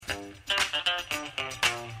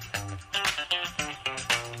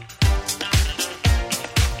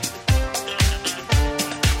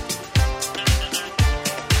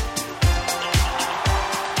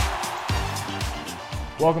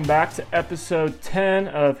Welcome back to episode 10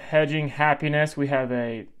 of Hedging Happiness. We have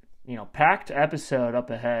a packed episode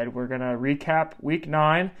up ahead. We're going to recap week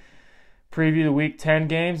 9, preview the week 10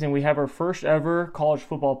 games, and we have our first ever college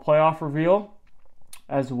football playoff reveal.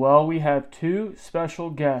 As well, we have 2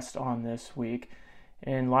 special guests on this week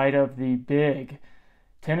in light of the big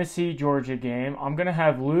Tennessee-Georgia game. I'm going to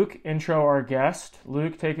have Luke intro our guest.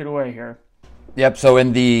 Luke, take it away here. Yep, so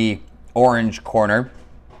in the orange corner,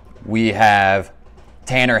 we have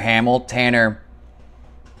Tanner Hamill. Tanner,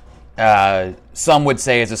 some would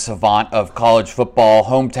say, is a savant of college football,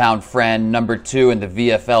 hometown friend, number 2 in the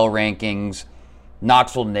VFL rankings,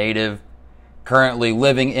 Knoxville native, currently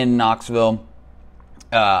living in Knoxville,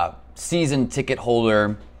 season ticket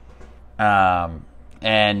holder,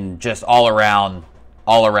 and just all around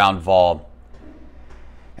Vol.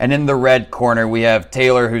 And in the red corner, we have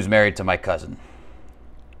Taylor, who's married to my cousin.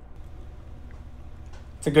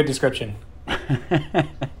 It's a good description. We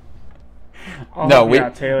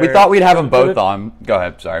thought we'd have them both on. Go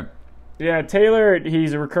ahead, sorry. Yeah, Taylor,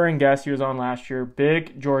 he's a recurring guest. He was on last year.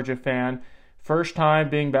 Big Georgia fan. First time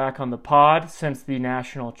being back on the pod since the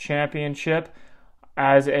national championship.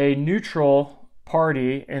 As a neutral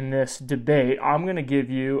party in this debate, I'm going to give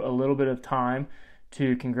you a little bit of time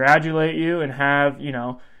to congratulate you and have,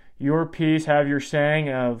 your piece, have your saying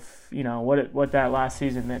of, what that last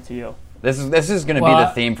season meant to you. This is going to be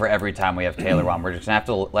the theme for every time we have Taylor on. We're just going to have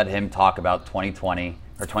to let him talk about 2020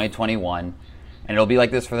 or 2021, and it'll be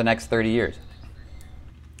like this for the next 30 years.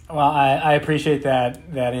 Well, I appreciate that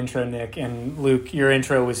intro, Nick. And Luke, your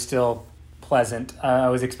intro was still pleasant. I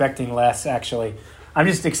was expecting less, actually. I'm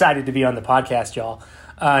just excited to be on the podcast, y'all.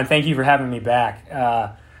 And thank you for having me back.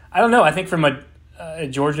 I don't know. I think from a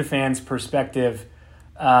Georgia fan's perspective,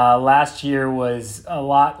 last year was a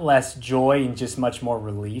lot less joy and just much more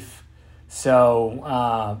relief.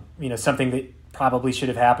 So, something that probably should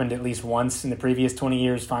have happened at least once in the previous 20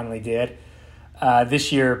 years finally did.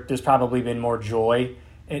 This year, there's probably been more joy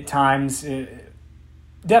at times.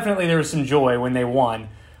 Definitely there was some joy when they won,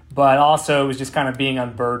 but also it was just kind of being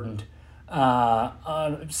unburdened,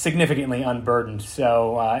 significantly unburdened.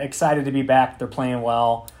 So excited to be back. They're playing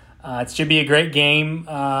well. It should be a great game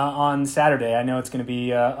on Saturday. I know it's going to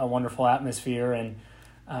be a wonderful atmosphere, and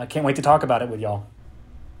can't wait to talk about it with y'all.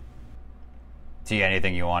 T,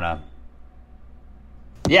 anything you want to?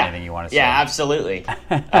 Yeah. Anything you want to say? Yeah, absolutely.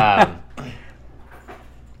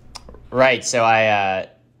 Right. So I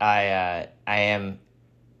am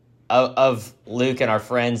of Luke and our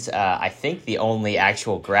friends. I think the only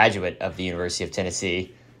actual graduate of the University of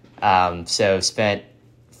Tennessee. So spent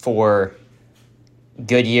 4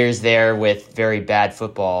 good years there with very bad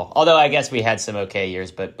football. Although I guess we had some okay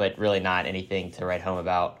years, but really not anything to write home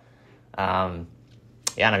about.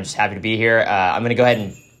 And I'm just happy to be here. I'm going to go ahead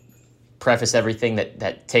and preface everything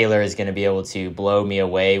that Taylor is going to be able to blow me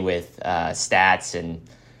away with stats and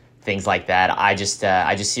things like that. I just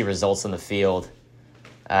see results on the field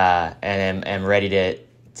and am ready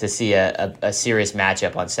to see a serious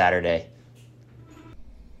matchup on Saturday.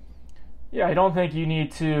 Yeah, I don't think you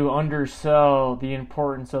need to undersell the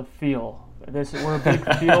importance of feel. We're a big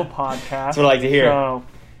feel podcast. That's what I like to hear. So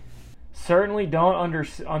certainly don't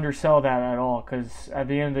undersell that at all, because at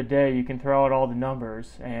the end of the day, you can throw out all the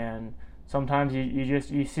numbers, and sometimes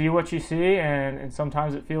you see what you see, and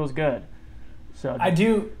sometimes it feels good. So I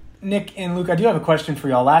do, Nick and Luke, I do have a question for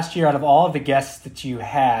y'all. Last year, out of all of the guests that you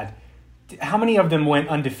had, how many of them went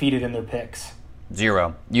undefeated in their picks?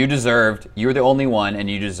 0. You were the only one,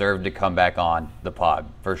 and you deserved to come back on the pod,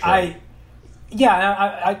 for sure. I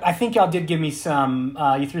think y'all did give me some,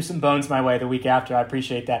 you threw some bones my way the week after. I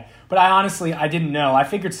appreciate that. But I didn't know. I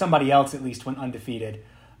figured somebody else at least went undefeated.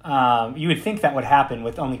 You would think that would happen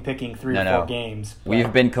with only picking 3 or 4 games. But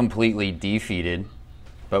we've been completely defeated,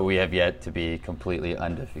 but we have yet to be completely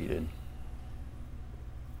undefeated.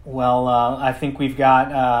 Well, I think we've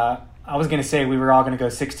got, I was going to say we were all going to go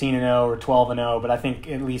 16-0 or 12-0, but I think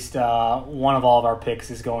at least one of all of our picks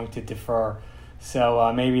is going to defer.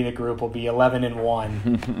 So maybe the group will be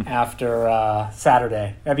 11-1 after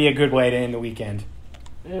Saturday. That'd be a good way to end the weekend.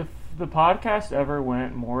 If the podcast ever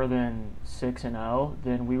went more than 6-0,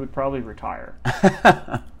 then we would probably retire.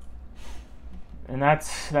 And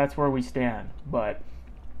that's where we stand. But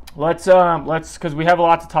let's because we have a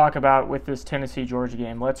lot to talk about with this Tennessee-Georgia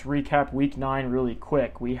game. Let's recap Week 9 really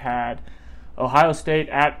quick. We had Ohio State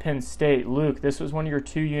at Penn State. Luke, this was one of your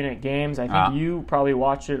 2-unit games. I think you probably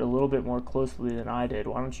watched it a little bit more closely than I did.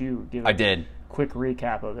 Why don't you give a quick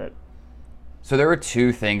recap of it? So there were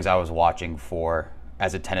 2 things I was watching for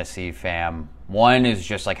as a Tennessee fan. One is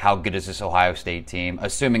just like, how good is this Ohio State team?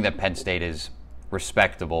 Assuming that Penn State is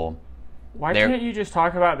respectable. Why can't you just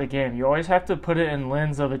talk about the game? You always have to put it in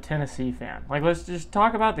lens of a Tennessee fan. Like, let's just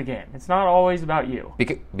talk about the game. It's not always about you.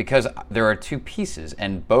 Because there are two pieces,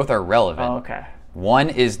 and both are relevant. Oh, okay. One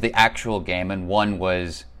is the actual game, and one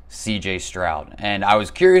was C.J. Stroud. And I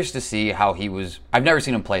was curious to see how he was. I've never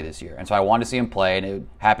seen him play this year, and so I wanted to see him play, and it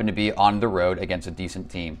happened to be on the road against a decent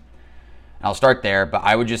team. And I'll start there, but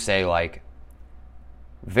I would just say, like,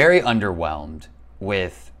 very underwhelmed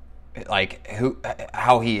with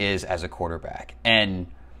how he is as a quarterback. And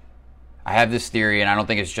I have this theory, and I don't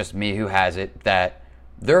think it's just me who has it, that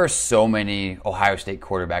there are so many Ohio State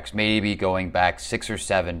quarterbacks, maybe going back 6 or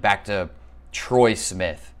 7, back to Troy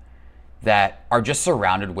Smith, that are just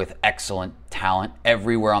surrounded with excellent talent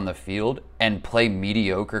everywhere on the field and play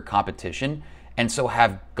mediocre competition, and so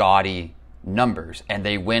have gaudy numbers, and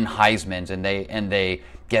they win Heismans, and they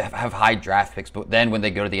have high draft picks. But then when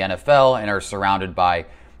they go to the NFL and are surrounded by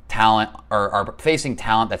talent, or are facing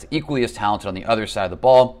talent that's equally as talented on the other side of the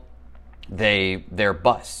ball, they're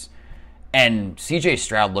busts. And CJ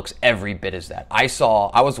Stroud looks every bit as that. I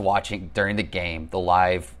was watching during the game the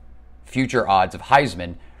live future odds of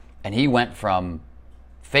Heisman, and he went from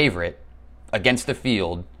favorite against the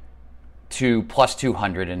field to plus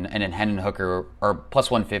 200, and then Hendon Hooker, or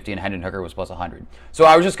plus 150, and Hendon Hooker was plus 100. So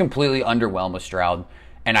I was just completely underwhelmed with Stroud,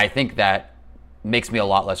 and I think that makes me a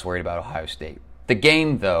lot less worried about Ohio State. The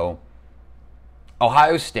game, though,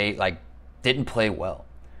 Ohio State didn't play well,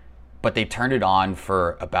 but they turned it on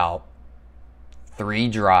for about 3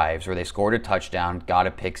 drives where they scored a touchdown, got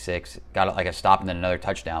a pick six, got a stop, and then another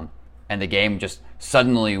touchdown, and the game just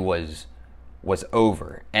suddenly was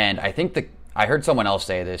over. And I think I heard someone else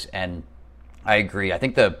say this, and I agree. I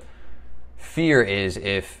think the fear is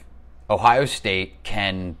if Ohio State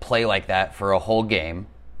can play like that for a whole game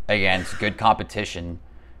against good competition,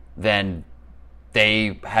 then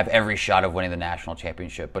they have every shot of winning the national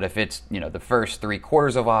championship. But if it's, the first 3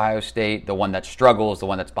 quarters of Ohio State, the one that struggles, the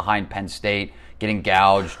one that's behind Penn State, getting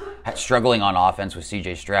gouged, struggling on offense with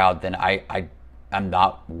C.J. Stroud, then I'm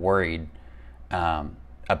not worried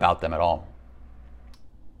about them at all.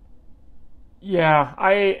 Yeah,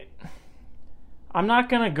 I'm not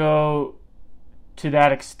going to go to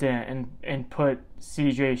that extent and put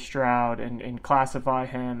C.J. Stroud and classify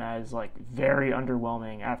him as very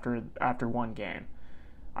underwhelming after one game.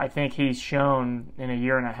 I think he's shown in a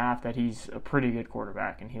year and a half that he's a pretty good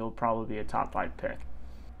quarterback, and he'll probably be a top 5 pick.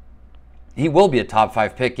 He will be a top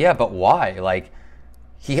 5 pick, yeah, but why?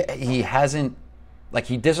 He hasn't,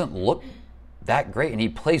 he doesn't look that great, and he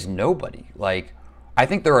plays nobody. I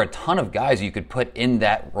think there are a ton of guys you could put in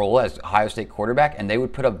that role as Ohio State quarterback, and they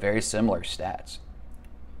would put up very similar stats.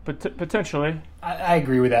 But potentially. I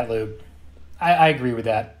agree with that, Luke. I agree with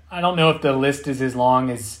that. I don't know if the list is as long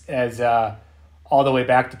as all the way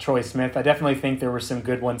back to Troy Smith. I definitely think there were some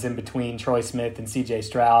good ones in between Troy Smith and C.J.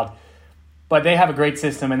 Stroud. But they have a great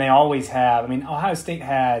system, and they always have. I mean, Ohio State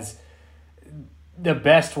has the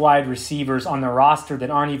best wide receivers on the roster that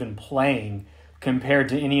aren't even playing compared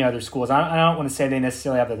to any other schools. I don't want to say they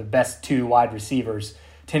necessarily have the best 2 wide receivers.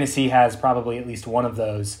 Tennessee has probably at least one of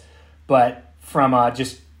those. But from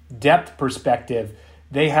just depth perspective,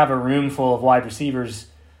 they have a room full of wide receivers,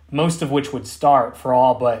 most of which would start for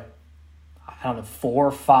all but,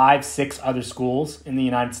 4, 5, 6 other schools in the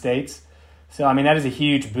United States. So, that is a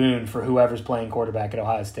huge boon for whoever's playing quarterback at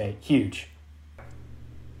Ohio State. Huge.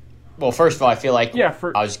 Well, first of all, I feel like I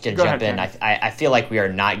was going to jump in. I feel like we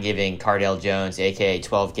are not giving Cardale Jones, a.k.a.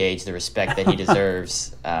 12 Gauge, the respect that he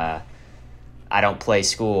deserves. I don't play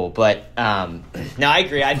school. But, no, I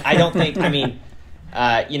agree. I don't think,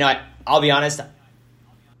 I'll be honest.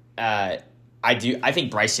 I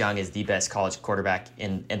think Bryce Young is the best college quarterback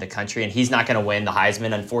in the country, and he's not going to win the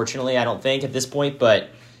Heisman, unfortunately, I don't think, at this point. But,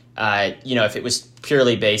 if it was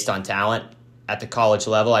purely based on talent at the college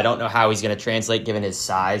level, I don't know how he's going to translate given his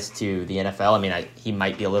size to the NFL. He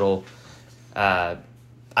might be a little I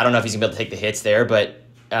don't know if he's going to be able to take the hits there, but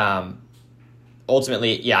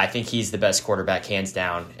ultimately, yeah, I think he's the best quarterback hands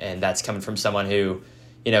down, and that's coming from someone who,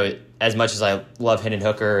 as much as I love Hendon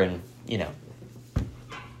Hooker and,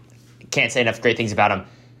 can't say enough great things about him,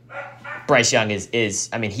 Bryce Young is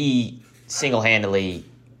he single-handedly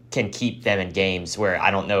can keep them in games where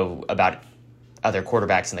I don't know about other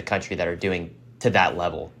quarterbacks in the country that are doing to that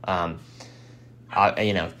level.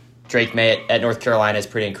 Drake May at North Carolina is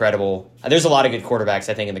pretty incredible. There's a lot of good quarterbacks,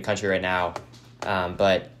 I think, in the country right now.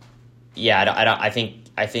 But yeah, I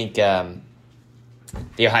think the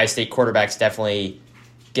Ohio State quarterbacks definitely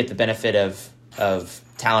get the benefit of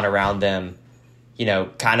talent around them.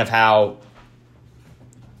 Kind of how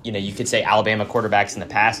you could say Alabama quarterbacks in the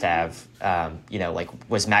past have.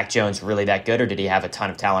 Was Mac Jones really that good, or did he have a ton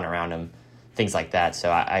of talent around him? things like that. So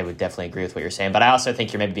I would definitely agree with what you're saying. But I also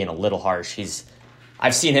think you're maybe being a little harsh.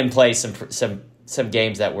 I've seen him play some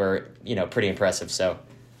games that were, pretty impressive. So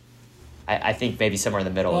I think maybe somewhere in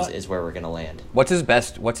the middle is where we're going to land. What's his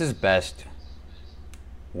best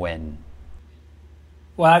win?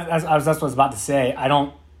 Well, that's what I was about to say. I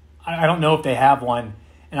don't know if they have one,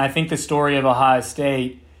 and I think the story of Ohio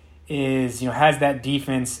State is, has that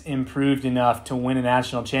defense improved enough to win a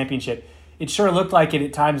national championship? It sure looked like it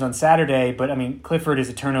at times on Saturday, but Clifford is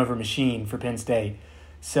a turnover machine for Penn State.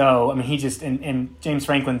 So he just and James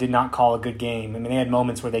Franklin did not call a good game. They had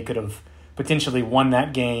moments where they could have potentially won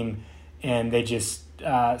that game, and they just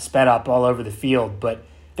sped up all over the field. But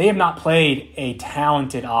they have not played a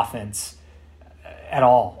talented offense at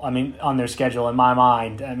all. On their schedule, in my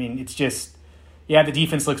mind. It's just, the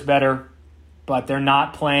defense looks better, but they're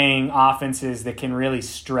not playing offenses that can really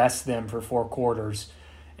stress them for 4 quarters.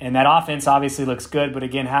 And that offense obviously looks good, but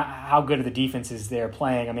again, how good are the defenses they're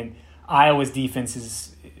playing? Iowa's defense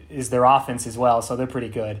is their offense as well, so they're pretty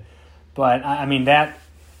good. But I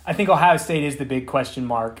think Ohio State is the big question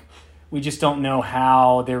mark. We just don't know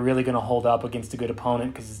how they're really going to hold up against a good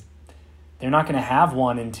opponent, because they're not going to have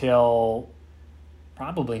one until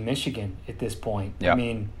probably Michigan at this point. Yep.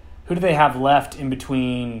 Who do they have left in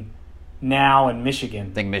between now and Michigan?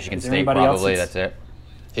 I think Michigan State probably, that's it.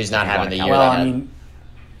 Who's not having the year well, they had.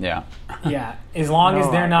 Yeah. As long as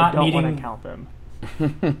they're not I don't meeting, want to count them.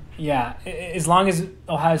 Yeah, as long as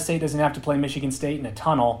Ohio State doesn't have to play Michigan State in a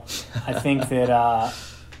tunnel, I think that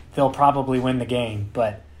they'll probably win the game.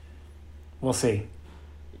 But we'll see.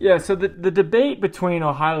 Yeah. So the debate between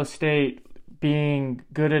Ohio State being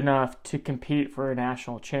good enough to compete for a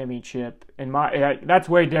national championship, that's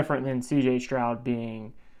way different than C.J. Stroud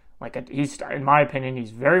being in my opinion,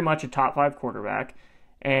 he's very much a top 5 quarterback,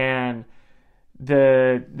 and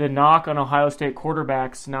the knock on Ohio State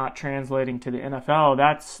quarterbacks not translating to the NFL,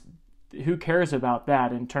 that's, who cares about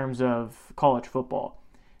that in terms of college football?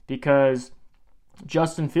 Because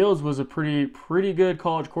Justin Fields was a pretty good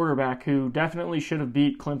college quarterback who definitely should have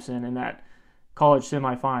beat Clemson in that college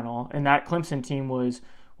semifinal, and that Clemson team was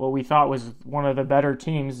what we thought was one of the better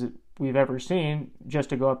teams that we've ever seen, just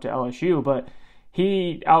to go up to LSU, but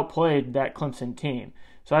he outplayed that Clemson team.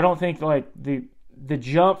 So I don't think the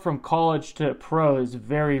jump from college to pro is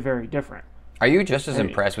very, very different. Are you just as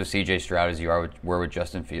impressed with C.J. Stroud as you were with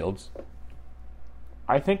Justin Fields?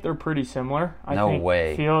 I think they're pretty similar. No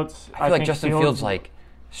way. Fields. I feel like Justin Fields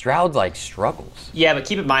Stroud struggles. Yeah, but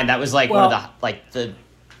keep in mind that was one of the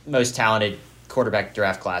most talented quarterback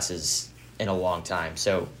draft classes in a long time.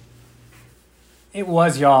 So it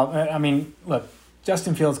was, y'all. Look,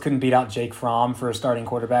 Justin Fields couldn't beat out Jake Fromm for a starting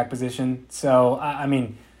quarterback position. So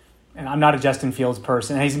and I'm not a Justin Fields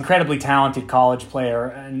person. He's an incredibly talented college player,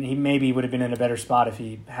 and he maybe would have been in a better spot if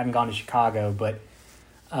he hadn't gone to Chicago. But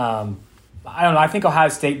I don't know. I think Ohio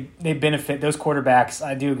State, they benefit. Those quarterbacks,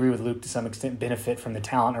 I do agree with Luke to some extent, benefit from the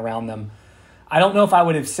talent around them. I don't know if I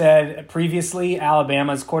would have said previously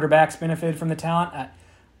Alabama's quarterbacks benefited from the talent.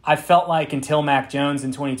 I felt like until Mac Jones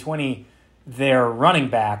in 2020, their running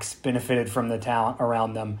backs benefited from the talent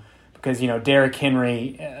around them. Because, Derrick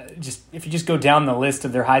Henry, if you just go down the list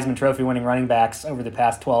of their Heisman Trophy winning running backs over the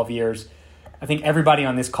past 12 years, I think everybody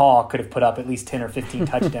on this call could have put up at least 10 or 15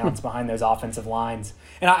 touchdowns behind those offensive lines.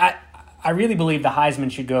 And I really believe the Heisman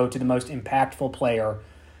should go to the most impactful player,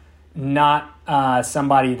 not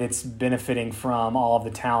somebody that's benefiting from all of the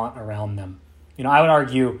talent around them. I would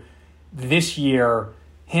argue this year,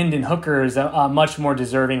 Hendon Hooker is a much more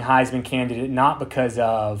deserving Heisman candidate, not because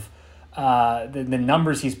of the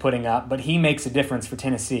numbers he's putting up, but he makes a difference for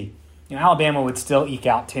Tennessee. Alabama would still eke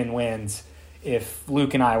out 10 wins if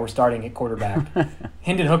Luke and I were starting at quarterback.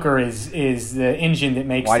 Hendon Hooker is the engine that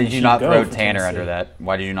makes. Why did you not throw Tanner Tennessee. Under that?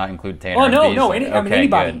 Why did you not include Tanner? Oh no!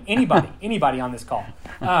 Anybody on this call.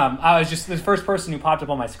 I was just the first person who popped up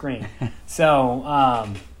on my screen.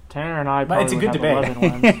 So Tanner and I, but it's a good debate. 11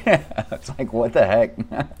 wins. It's what the heck?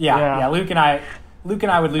 Yeah. Luke and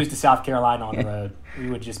I would lose to South Carolina on the road. We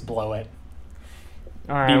would just blow it.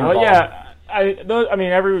 All right. Well, ball. Yeah.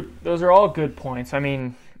 Those are all good points.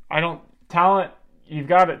 Talent. You've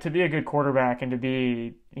got it to be a good quarterback and to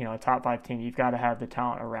be, a top 5 team. You've got to have the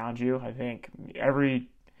talent around you. I think every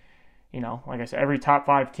top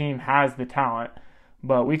 5 team has the talent.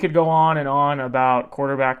 But we could go on and on about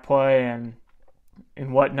quarterback play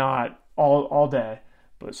and whatnot all day.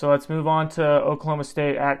 But so let's move on to Oklahoma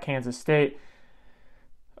State at Kansas State.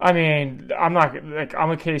 I'm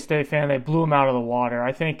a K-State fan. They blew them out of the water.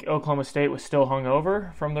 I think Oklahoma State was still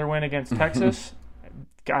hungover from their win against Texas.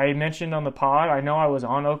 I mentioned on the pod, I know I was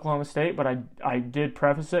on Oklahoma State, but I did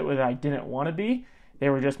preface it with I didn't want to be. They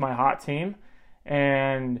were just my hot team.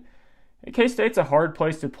 And K-State's a hard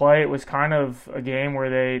place to play. It was kind of a game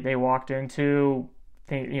where they walked into,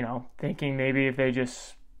 thinking maybe if they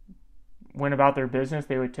just went about their business,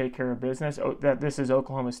 they would take care of business, that this is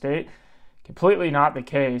Oklahoma State. Completely not the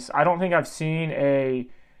case. I don't think I've seen a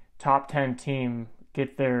top 10 team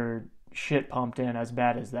get their shit pumped in as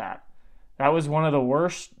bad as that. That was one of the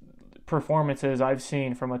worst performances I've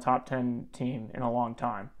seen from a top 10 team in a long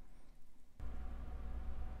time.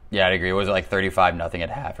 Yeah, I'd agree. Was it like 35-0 at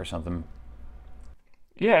half or something?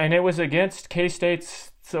 Yeah, and it was against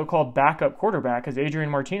K-State's so-called backup quarterback because Adrian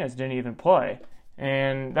Martinez didn't even play.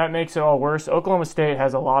 And that makes it all worse. Oklahoma State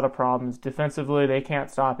has a lot of problems. Defensively, they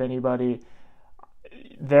can't stop anybody.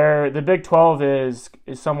 The Big 12 is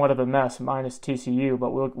somewhat of a mess, minus TCU,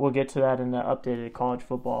 but we'll get to that in the updated college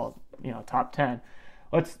football, top 10.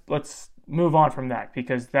 Let's move on from that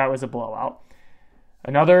because that was a blowout.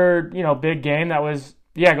 Another, big game that was,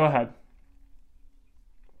 yeah, go ahead.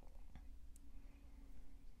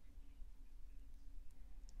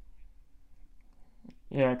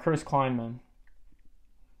 Yeah, Chris Kleinman.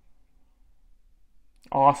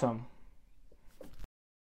 Awesome.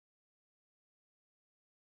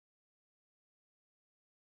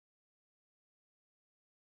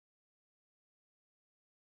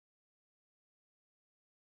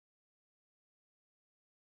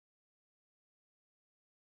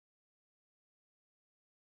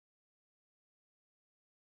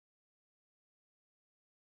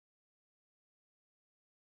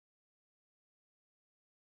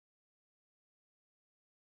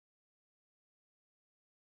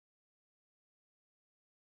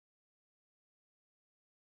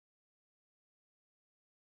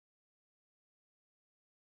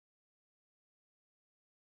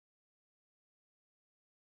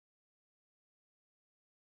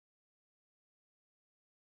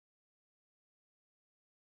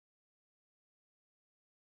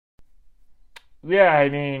 Yeah, I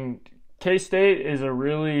mean, K-State is a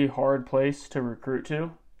really hard place to recruit to.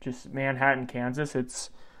 Just Manhattan, Kansas. It's,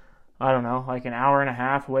 I don't know, like an hour and a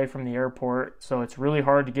half away from the airport. So it's really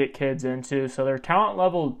hard to get kids into. So their talent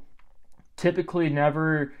level typically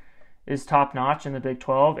never is top notch in the Big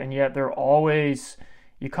 12. And yet they're always,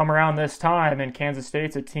 you come around this time and Kansas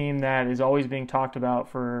State's a team that is always being talked about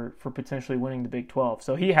for potentially winning the Big 12.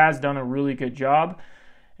 So he has done a really good job.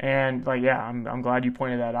 And I'm glad you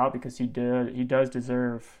pointed that out because he does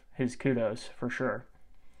deserve his kudos for sure.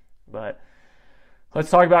 But let's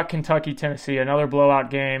talk about Kentucky, Tennessee, another blowout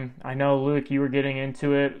game. I know, Luke, you were getting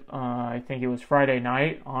into it. I think it was Friday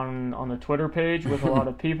night on the Twitter page with a lot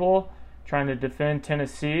of people trying to defend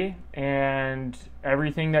Tennessee, and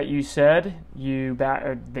everything that you said, they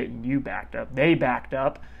backed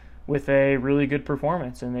up with a really good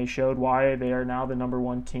performance, and they showed why they are now the number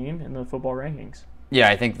one team in the football rankings. Yeah,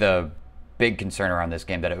 I think the big concern around this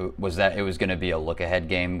game that it was going to be a look-ahead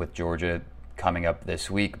game with Georgia coming up this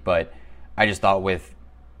week, but I just thought with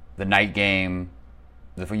the night game,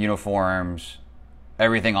 the uniforms,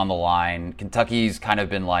 everything on the line, Kentucky's kind of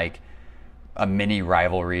been like a mini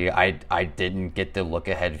rivalry. I didn't get the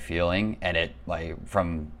look-ahead feeling, and it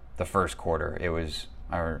from the first quarter, it was,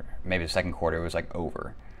 or maybe the second quarter, it was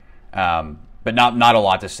over. But not a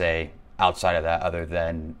lot to say outside of that, other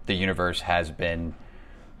than the universe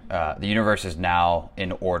is now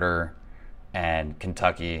in order, and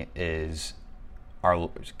Kentucky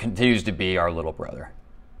continues to be our little brother.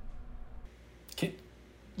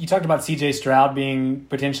 You talked about C.J. Stroud being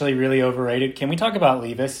potentially really overrated. Can we talk about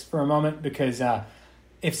Levis for a moment? Because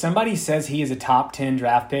if somebody says he is a top 10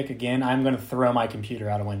 draft pick, again, I'm going to throw my computer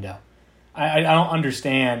out a window. I don't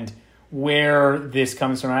understand where this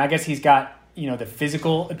comes from. I guess he's got the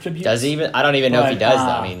physical attributes. Does he even? I don't even know if he does.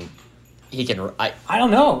 Though. I mean, he can. I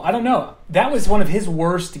don't know. That was one of his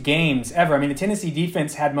worst games ever. I mean, the Tennessee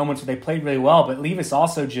defense had moments where they played really well, but Levis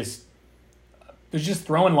also was just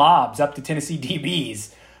throwing lobs up to Tennessee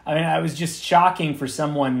DBs. I mean, it was just shocking for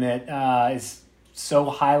someone that is so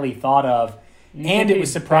highly thought of, and it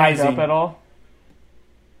was surprising. Up at all?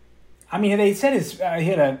 I mean, they said he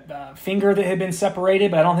had a finger that had been separated,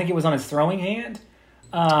 but I don't think it was on his throwing hand.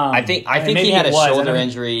 I think he had a shoulder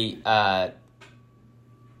injury because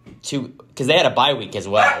they had a bye week as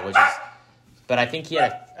well, but I think he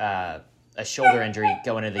had a shoulder injury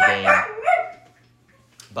going into the game.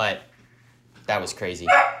 But that was crazy.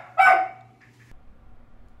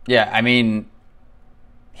 Yeah, I mean,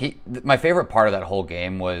 my favorite part of that whole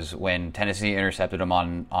game was when Tennessee intercepted him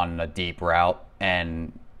on a deep route,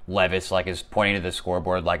 and Levis is pointing to the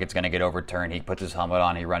scoreboard like it's going to get overturned. He puts his helmet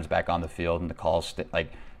on, he runs back on the field, and the call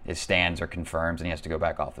his stands or confirms, and he has to go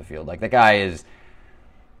back off the field. The guy is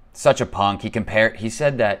such a punk. He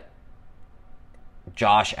said that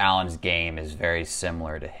Josh Allen's game is very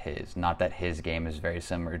similar to his. Not that his game is very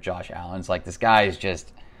similar to Josh Allen's. Like, this guy is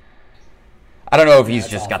just, I don't know if he's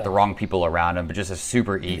just got the wrong people around him, but just a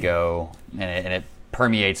super ego, and it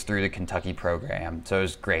permeates through the Kentucky program. So it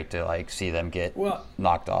was great to like see them get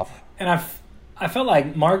knocked off. And I felt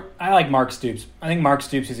like I like Mark Stoops. I think Mark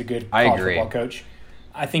Stoops is a good college football coach.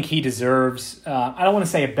 I think he deserves, I don't want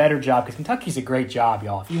to say a better job, because Kentucky's a great job,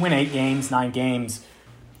 y'all. If you win 8 games, 9 games,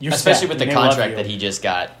 you're especially set. with the contract that he just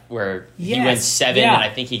got, where he wins 7, and I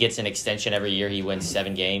think he gets an extension every year. He wins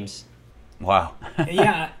 7 games. Wow.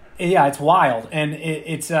 yeah, it's wild, and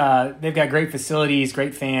it's they've got great facilities,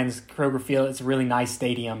 great fans. Kroger Field, it's a really nice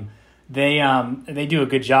stadium. They do a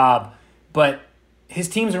good job, but his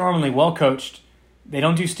teams are normally well coached. They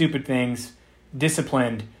don't do stupid things,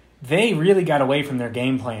 disciplined. They really got away from their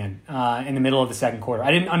game plan in the middle of the second quarter.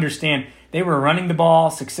 I didn't understand. They were running the ball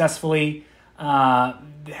successfully. The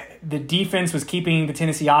defense was keeping the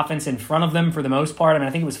Tennessee offense in front of them for the most part. I mean,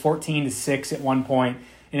 I think it was 14-6 at one point,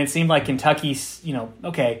 and it seemed like Kentucky's,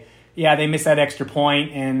 they missed that extra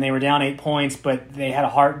point, and they were down 8 points, but they had a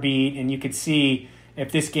heartbeat, and you could see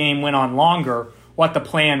if this game went on longer, what the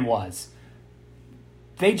plan was.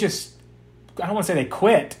 They just, I don't want to say they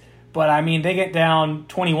quit, but I mean, they get down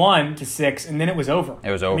 21-6, and then it was over.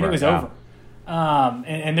 It was over. Over.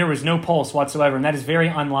 And there was no pulse whatsoever, and that is very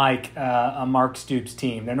unlike a Mark Stoops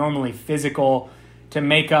team. They're normally physical to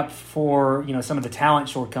make up for some of the talent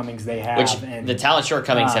shortcomings they have. The talent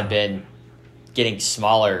shortcomings have been getting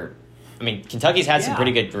smaller. I mean, Kentucky's had some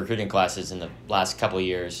pretty good recruiting classes in the last couple of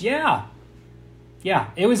years. Yeah,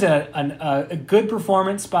 it was a good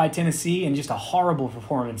performance by Tennessee and just a horrible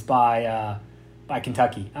performance by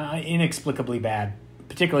Kentucky. Inexplicably bad,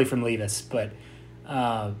 particularly from Levis, but.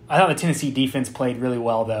 I thought the Tennessee defense played really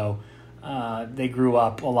well, though. They grew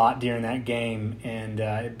up a lot during that game, and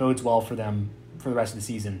it bodes well for them for the rest of the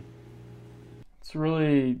season. It's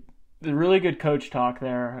really good coach talk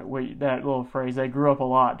there, that little phrase. They grew up a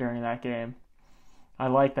lot during that game. I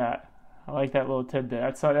like that. I like that little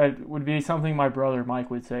tidbit. That would be something my brother Mike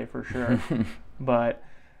would say for sure. But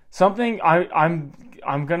something I'm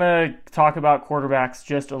going to talk about quarterbacks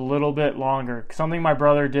just a little bit longer. Something my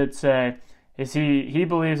brother did say is he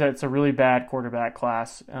believes that it's a really bad quarterback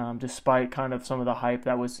class, despite kind of some of the hype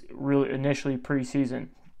that was really initially preseason.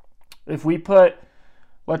 If we put,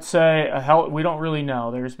 let's say, we don't really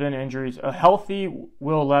know. There's been injuries. A healthy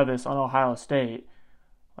Will Levis on Ohio State,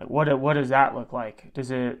 like what does that look like? Is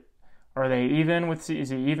he even with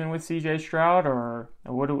C.J. Stroud, or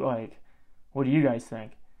what do you guys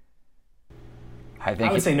think? I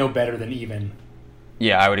would say no better than even.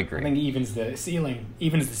 Yeah, I would agree. I think even's the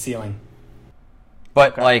ceiling.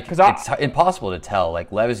 But it's impossible to tell.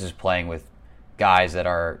 Like, Levis is playing with guys that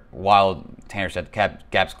are, while Tanner said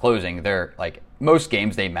gap's closing, they're like, most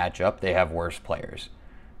games they match up, they have worse players,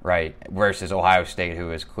 right? Versus Ohio State,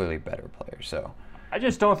 who is clearly better players. So I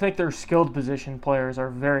just don't think their skilled position players are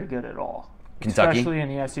very good at all. Kentucky? Especially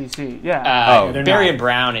in the SEC. Yeah. Barry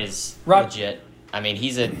Brown is legit. I mean,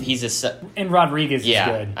 he's a and Rodriguez is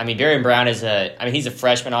good. I mean, Barry Brown he's a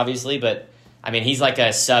freshman, obviously, but I mean, he's like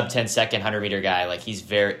a sub 10-second 100-meter guy. Like,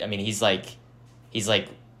 he's like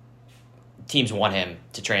teams want him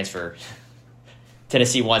to transfer.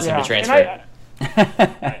 Tennessee wants him to transfer.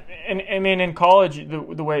 And I mean, in college,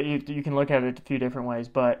 the way you can look at it a few different ways,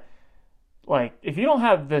 but like, if you don't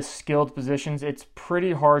have the skilled positions, it's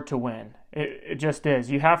pretty hard to win. It just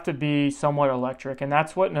is. You have to be somewhat electric, and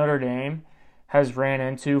that's what Notre Dame has ran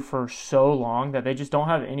into for so long, that they just don't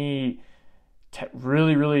have any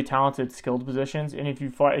really, really talented skilled positions. And if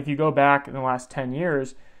you go back in the last 10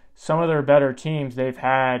 years, some of their better teams, they've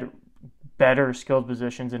had better skilled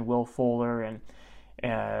positions in Will Fuller and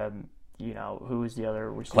who was the other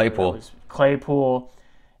receiver? Claypool.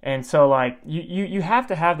 And so, like, you have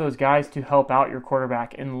to have those guys to help out your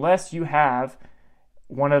quarterback, unless you have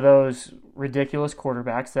one of those ridiculous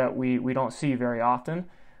quarterbacks that we don't see very often.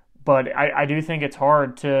 But I do think it's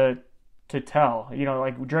hard to tell.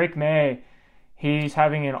 Like Drake May, he's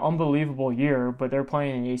having an unbelievable year, but they're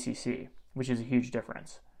playing in the ACC, which is a huge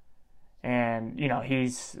difference. And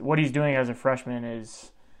what he's doing as a freshman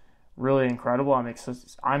is really incredible.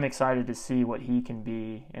 I'm excited to see what he can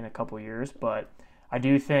be in a couple years. But I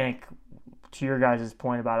do think, to your guys'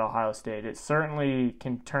 point about Ohio State, it certainly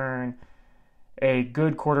can turn a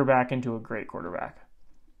good quarterback into a great quarterback.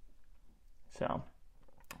 So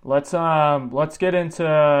let's get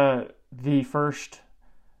into the first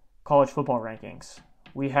college football rankings.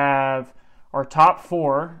 We have our top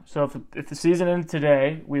 4. So if the season ended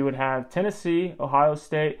today, we would have Tennessee, Ohio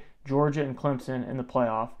State, Georgia, and Clemson in the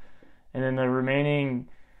playoff. And then the remaining,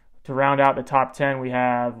 to round out the top 10, we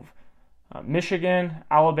have Michigan,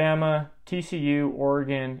 Alabama, TCU,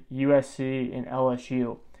 Oregon, USC, and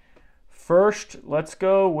LSU. First, let's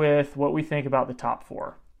go with what we think about the top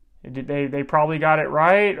 4. They probably got it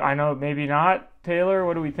right. I know maybe not. Taylor,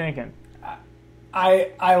 what are we thinking?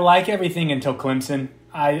 I like everything until Clemson.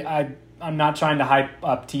 I'm not trying to hype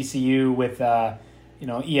up TCU with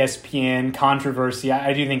ESPN controversy.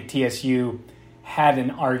 I do think TSU had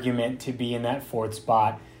an argument to be in that 4th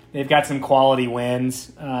spot. They've got some quality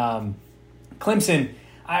wins. Clemson,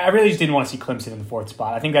 I really just didn't want to see Clemson in the 4th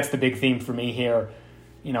spot. I think that's the big theme for me here.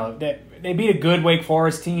 They beat a good Wake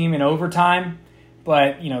Forest team in overtime,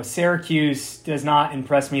 but Syracuse does not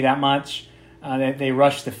impress me that much. They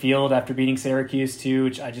rushed the field after beating Syracuse too,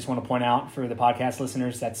 which I just want to point out for the podcast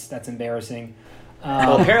listeners. That's embarrassing.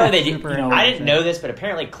 Well, apparently they do. I didn't know this, but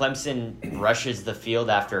apparently Clemson rushes the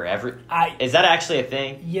field after every. Is that actually a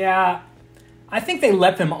thing? Yeah, I think they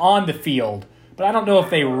let them on the field, but I don't know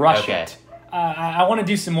if they rush it. I want to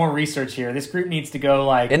do some more research here. This group needs to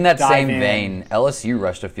go in that same vein. LSU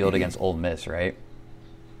rushed a field against Ole Miss, right?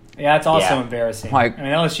 Yeah, it's also embarrassing.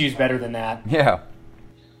 LSU's better than that. Yeah.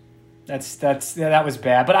 That was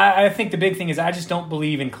bad. But I think the big thing is I just don't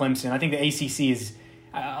believe in Clemson. I think the ACC is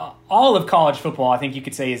all of college football. I think you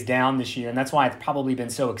could say is down this year, and that's why it's probably been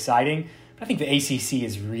so exciting. But I think the ACC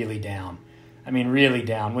is really down. I mean, really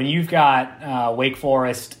down. When you've got Wake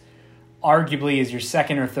Forest, arguably is your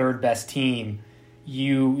second or third best team,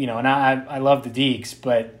 and I love the Deacs,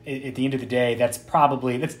 but at the end of the day, that's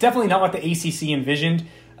definitely not what the ACC envisioned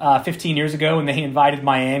 15 years ago when they invited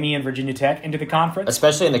Miami and Virginia Tech into the conference.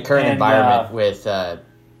 Especially in the current environment with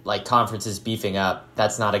conferences beefing up,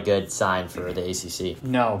 that's not a good sign for the ACC.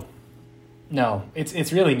 No,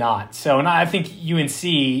 it's really not. So, and I think UNC,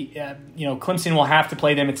 Clemson will have to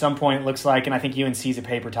play them at some point, it looks like, and I think UNC is a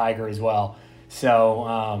paper tiger as well.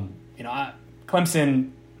 So,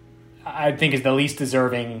 Clemson, I think, is the least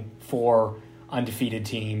deserving for undefeated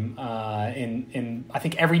team. And I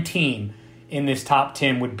think every team in this top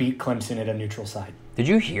 10 would beat Clemson at a neutral site. Did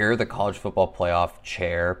you hear the college football playoff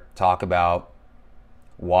chair talk about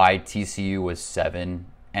why TCU was 7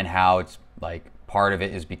 and how it's part of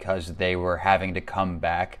it is because they were having to come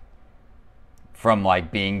back from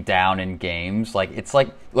being down in games?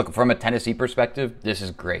 Look, from a Tennessee perspective, this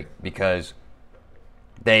is great because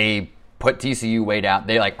they put TCU way down.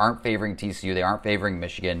 They aren't favoring TCU. They aren't favoring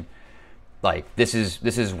Michigan. This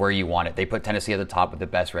is where you want it. They put Tennessee at the top with the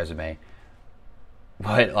best resume.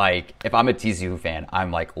 But if I'm a TCU fan,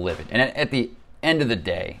 I'm livid. And at the end of the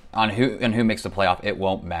day, on who makes the playoff, it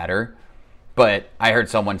won't matter. But I heard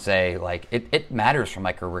someone say it matters from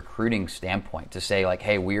a recruiting standpoint to say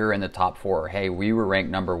hey, we were in the top 4, or hey, we were ranked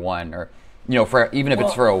number 1, or for even if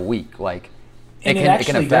it's for a week, it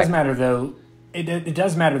actually does matter though. It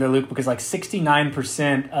does matter though, Luke, because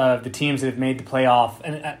 69% of the teams that have made the playoff,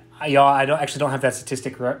 and I don't have that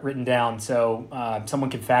statistic written down, so someone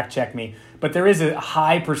can fact check me. But there is a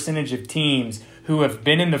high percentage of teams who have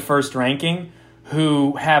been in the first ranking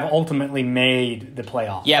who have ultimately made the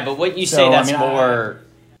playoff. Yeah, but what you say more.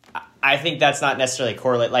 I think that's not necessarily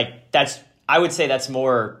correlate. I would say that's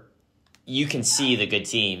more. You can see the good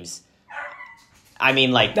teams. I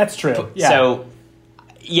mean, that's true. Yeah. So,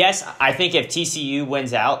 yes, I think if TCU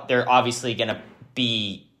wins out, they're obviously going to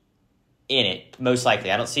be in it, most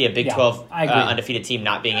likely. I don't see a Big 12 undefeated team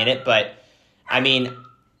not being in it, but I mean,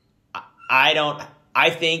 I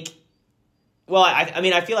feel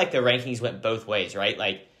like the rankings went both ways, right?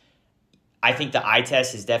 I think the eye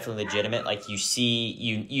test is definitely legitimate. You see,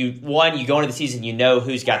 you go into the season,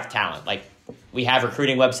 who's got the talent. We have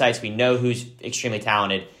recruiting websites, we know who's extremely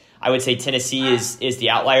talented. I would say Tennessee is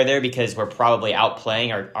the outlier there because we're probably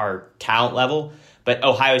outplaying our talent level. But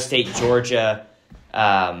Ohio State, Georgia,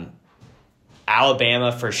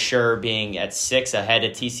 Alabama for sure being at 6 ahead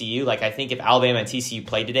of TCU. I think if Alabama and TCU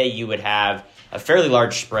played today, you would have a fairly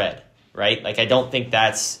large spread, right? I don't think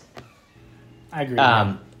that's... I agree.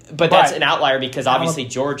 But that's an outlier because obviously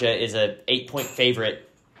Georgia is a 8-point favorite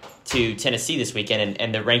to Tennessee this weekend,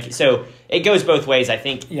 and the ranking. So it goes both ways. I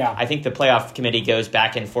think the playoff committee goes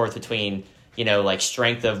back and forth between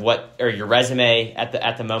strength of your resume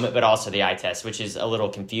at the moment, but also the eye test, which is a little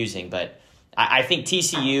confusing. But I think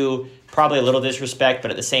TCU probably a little disrespect,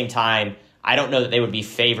 but at the same time, I don't know that they would be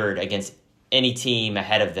favored against any team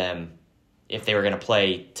ahead of them if they were going to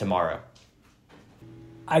play tomorrow.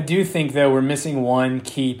 I do think, though, we're missing one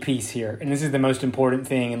key piece here, and this is the most important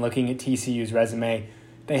thing in looking at TCU's resume.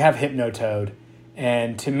 They have Hypnotoad,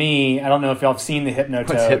 and to me, I don't know if y'all have seen the Hypnotoad.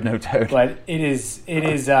 What's Hypnotoad? But it is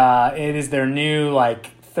their new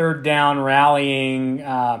third down rallying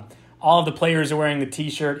All of the players are wearing the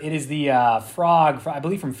T-shirt. It is the frog, I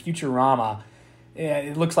believe from Futurama.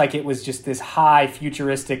 It looks like it was just this high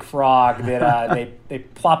futuristic frog that they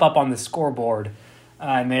plop up on the scoreboard.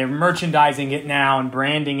 And they're merchandising it now and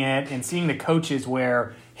branding it and seeing the coaches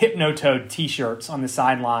wear Hypnotoad T-shirts on the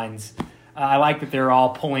sidelines. I like that they're all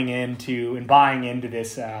pulling into and buying into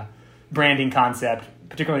this branding concept,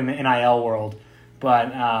 particularly in the NIL world.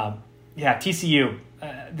 But, TCU,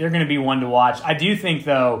 they're going to be one to watch. I do think,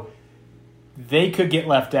 though, they could get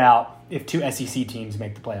left out if two SEC teams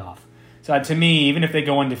make the playoff. So to me, even if they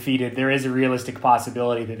go undefeated, there is a realistic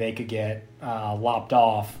possibility that they could get lopped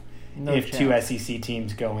off if two SEC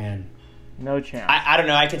teams go in. No chance. I don't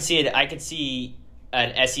know. I could see it. I could see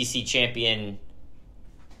an SEC champion.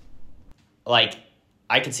 Like,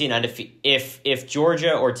 I could see an undefeated. If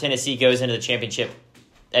Georgia or Tennessee goes into the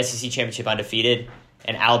SEC championship undefeated,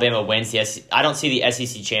 and Alabama wins the SEC, I don't see the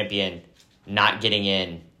SEC champion not getting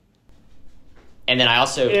in. And then I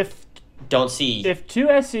also don't see if two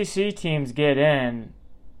SEC teams get in,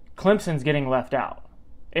 Clemson's getting left out,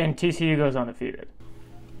 and TCU goes undefeated.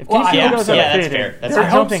 If TCU goes undefeated, that's fair. they're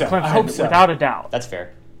jumping Clemson without a doubt. That's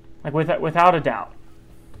fair. Like without a doubt,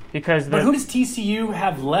 because but who does TCU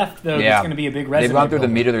have left though? That's going to be a big resume. They've gone through the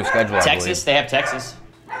meat of their schedule. Texas, they have Texas.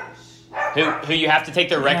 Who you have to take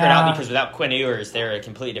their record out because without Quinn Ewers, they're a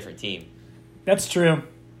completely different team. That's true.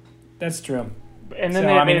 And then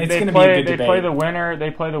they play the winner.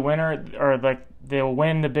 They play the winner, or like they'll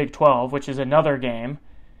win the Big 12, which is another game.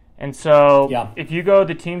 And so, if you go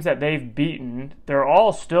the teams that they've beaten, they're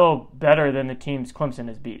all still better than the teams Clemson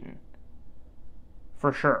has beaten,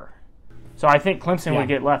 for sure. So I think Clemson would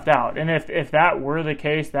get left out. And if that were the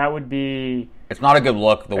case, that would be. It's not a good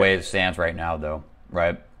look the way it stands right now, though,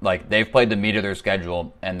 right? Like they've played the meat of their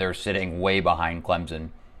schedule, and they're sitting way behind Clemson.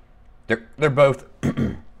 They're both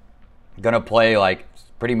gonna play like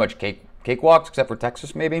pretty much cakewalks, except for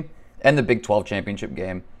Texas maybe, and the Big 12 championship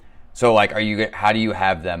game. So like, how do you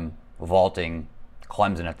have them vaulting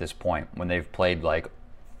Clemson at this point when they've played like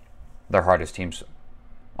their hardest teams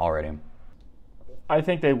already? I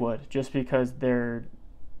think they would, just because they're.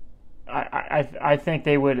 I think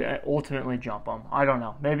they would ultimately jump them. I don't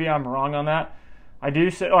know. Maybe I'm wrong on that. I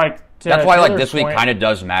do say that's why like this week kind of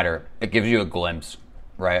does matter. It gives you a glimpse,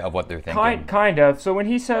 right, of what they're thinking. Kind of. So when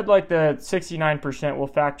he said like the 69%, we'll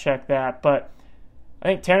fact check that. But I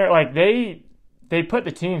think Tanner, like they put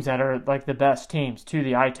the teams that are like the best teams to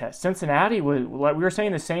the eye test. Cincinnati was, like we were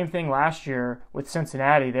saying the same thing last year with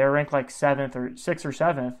Cincinnati. They were ranked like 6th or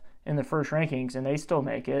 7th in the first rankings, and they still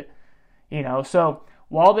make it. So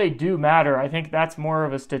while they do matter, I think that's more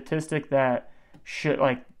of a statistic that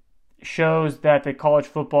shows that the college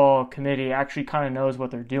football committee actually kind of knows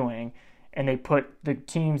what they're doing, and they put the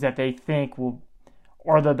teams that they think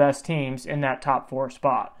are the best teams in that top 4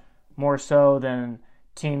 spot, more so than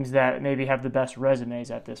teams that maybe have the best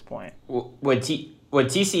resumes at this point. Would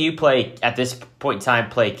TCU play at this point in time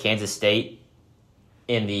play Kansas State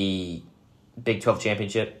in the Big 12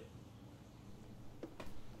 championship?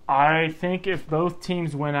 I think if both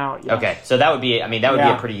teams win out, yes. Okay, so that would be be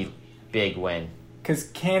a pretty big win. Because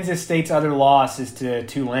Kansas State's other loss is to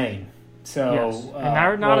Tulane. So, yes. And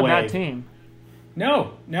they're not a bad team.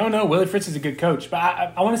 No. Willie Fritz is a good coach. But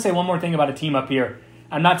I want to say one more thing about a team up here.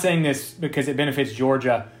 I'm not saying this because it benefits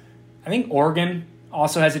Georgia. I think Oregon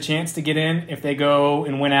also has a chance to get in if they go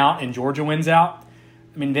and win out and Georgia wins out.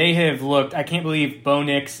 I mean, they have looked – I can't believe Bo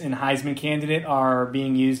Nix and Heisman candidate are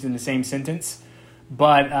being used in the same sentence.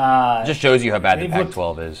 But it just shows you how bad the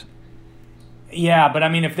Pac-12 is. Yeah, but I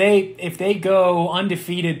mean, if they go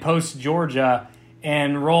undefeated post Georgia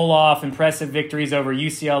and roll off impressive victories over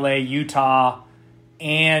UCLA, Utah,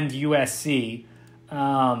 and USC,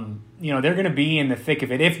 they're going to be in the thick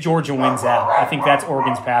of it. If Georgia wins out, I think that's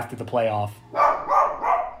Oregon's path to the playoff.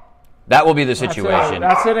 That will be the situation.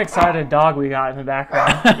 That's an excited dog we got in the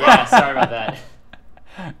background. Yeah, sorry about that.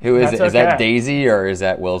 Who is it? Is that Daisy or is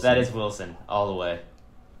that Wilson? That is Wilson, all the way.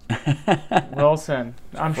 Wilson.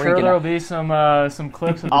 I'm sure there'll be some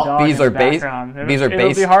clips of the dog in the background.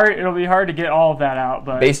 It'll be hard to get all of that out.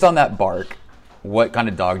 But based on that bark, what kind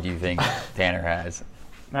of dog do you think Tanner has?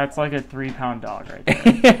 That's like a 3-pound dog right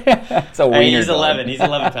there. It's a wiener he's dog. 11. He's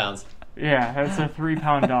 11 pounds. Yeah, that's a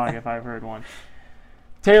 3-pound dog if I've heard one.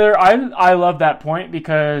 Taylor, I love that point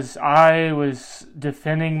because I was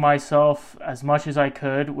defending myself as much as I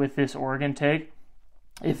could with this Oregon take.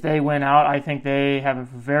 If they win out, I think they have a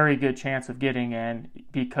very good chance of getting in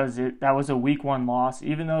because that was a week 1 loss.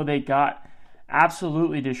 Even though they got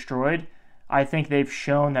absolutely destroyed, I think they've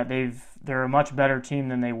shown that they're a much better team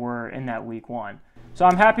than they were in that week 1. So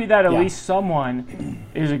I'm happy that at Yeah. least someone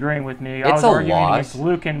is agreeing with me. I It's was a arguing loss. against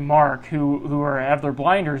Luke and Mark, who have their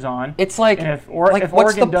blinders on. It's like, and if what's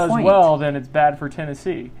Oregon the does point? well, then it's bad for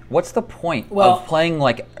Tennessee. What's the point Well- of playing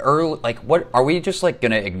like early? Like, what are we just like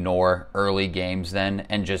gonna ignore early games then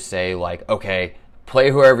and just say like, okay, play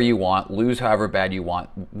whoever you want, lose however bad you want.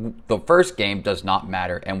 The first game does not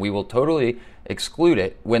matter, and we will totally exclude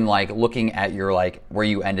it when like looking at your like where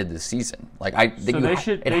you ended the season. Like So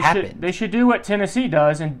it happened. they should do what Tennessee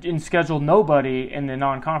does and schedule nobody in the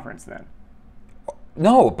non-conference then.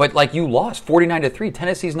 No, but like you lost 49-3.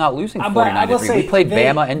 Tennessee's not losing But I will 49-3. say We played they-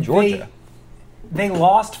 Bama and Georgia. They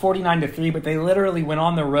lost 49-3, but they literally went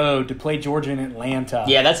on the road to play Georgia in Atlanta.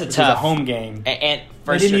 Yeah, that's a which tough was a home game. And They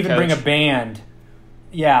first didn't year even bring a coach. band.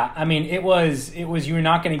 Yeah, I mean, it was you were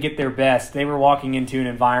not going to get their best. They were walking into an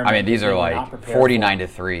environment. I mean, these that are they were like not prepared for.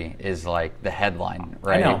 49-3 is like the headline,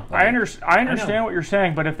 right? know. I Like, understand what you're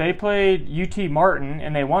saying, but if they played UT Martin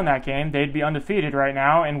and they won that game, they'd be undefeated right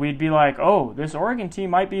now, and we'd be like, oh, this Oregon team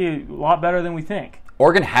might be a lot better than we think.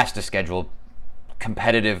 Oregon has to schedule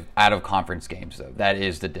competitive out of conference games though. That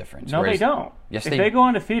is the difference. No, Whereas- they don't. Yes, if they go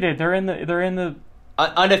undefeated, they're in the.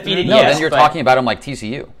 Undefeated, No, yes. then you're but, talking about them like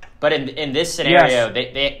TCU. But in this scenario,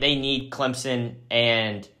 Yes. they need Clemson,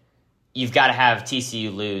 and you've got to have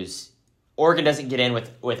TCU lose. Oregon doesn't get in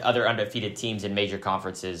with other undefeated teams in major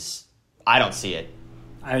conferences. I don't see it.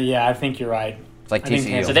 Yeah, I think you're right. It's like I think TCU.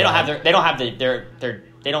 Kansas- So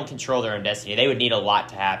they don't control their own destiny. They would need a lot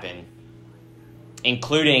to happen,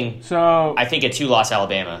 including So I think a 2-loss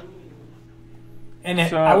Alabama. And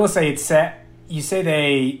So- I will say it's set. You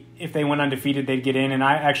say if they went undefeated, they'd get in, and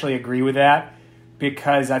I actually agree with that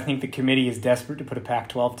because I think the committee is desperate to put a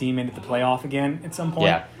Pac-12 team into the playoff again at some point.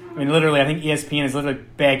 Yeah. I mean, literally, I think ESPN is literally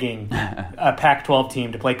begging a Pac-12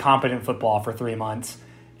 team to play competent football for 3 months,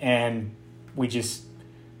 and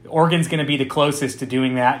Oregon's going to be the closest to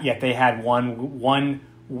doing that. Yet they had one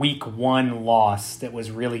week 1 loss that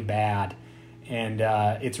was really bad, and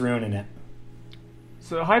it's ruining it.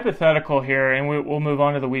 So hypothetical here, and we'll move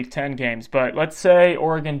on to the Week 10 games. But let's say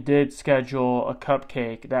Oregon did schedule a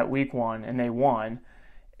cupcake that Week 1, and they won.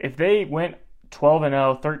 If they went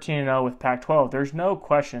 12-0, 13-0 with Pac-12, there's no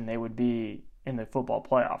question they would be in the football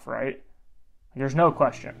playoff, right? There's no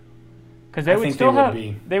question, because they I would think still they would have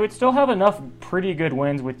be. they would still have enough pretty good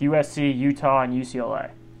wins with USC, Utah, and UCLA.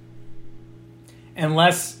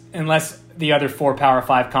 Unless the other 4 Power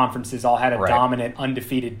 5 conferences all had a Right. dominant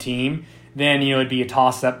undefeated team, then it'd be a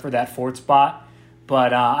toss up for that 4th spot.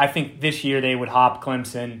 But I think this year they would hop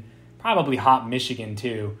Clemson, probably hop Michigan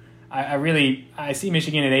too. I see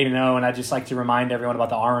Michigan at 8-0, and I just like to remind everyone about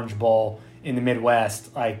the Orange Bowl in the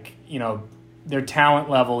Midwest. Like, their talent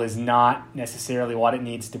level is not necessarily what it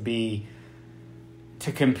needs to be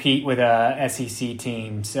to compete with a SEC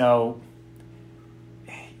team. So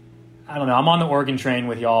I don't know. I'm on the Oregon train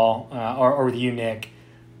with y'all, or with you, Nick.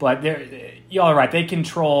 But y'all are right. They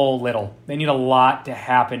control little. They need a lot to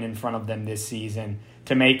happen in front of them this season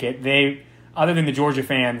to make it. Other than the Georgia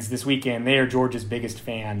fans this weekend, they are Georgia's biggest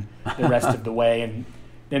fan the rest of the way. And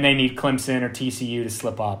then they need Clemson or TCU to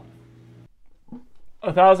slip up.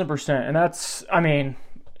 1,000%. And that's, I mean,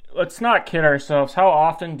 let's not kid ourselves. How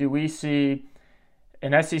often do we see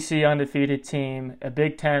an SEC undefeated team, a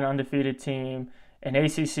Big Ten undefeated team, an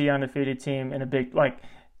ACC undefeated team, and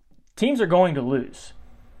teams are going to lose.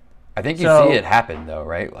 I think you So- see it happen though,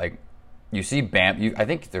 right? Like you see I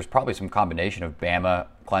think there's probably some combination of Bama,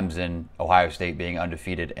 Clemson, Ohio State being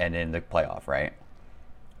undefeated and in the playoff, right?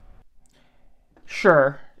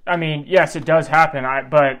 Sure. I mean, yes, it does happen.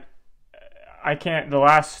 But I can't. The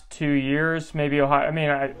last 2 years, maybe Ohio. I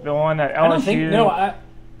mean, the one that LSU. I don't think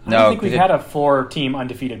I No, don't think we've 'cause had a 4-team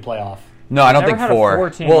undefeated playoff. No, I don't never think had four. a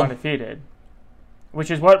 4-team Well, undefeated, which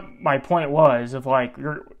is what my point was. Of like,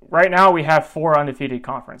 right now we have 4 undefeated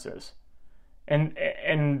conferences,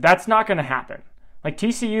 and that's not going to happen. Like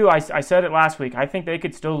TCU, I said it last week. I think they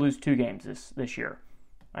could still lose 2 games this year.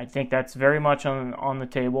 I think that's very much on the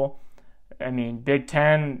table. I mean, Big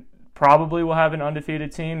Ten probably will have an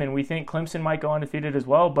undefeated team, and we think Clemson might go undefeated as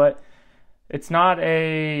well, but it's not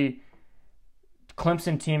a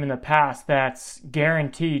Clemson team in the past that's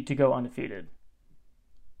guaranteed to go undefeated.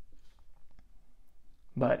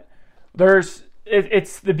 But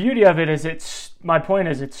it's the beauty of it is my point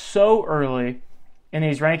is it's so early, and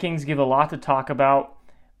these rankings give a lot to talk about,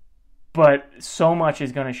 but so much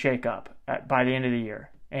is going to shake up by the end of the year.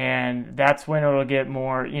 And that's when it'll get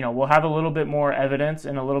more, we'll have a little bit more evidence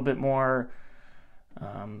and a little bit more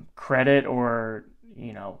credit or,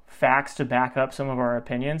 facts to back up some of our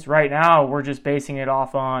opinions. Right now, we're just basing it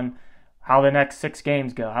off on how the next 6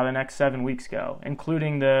 games go, how the next 7 weeks go,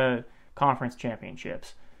 including the conference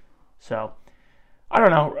championships. So I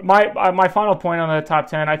don't know. My final point on the top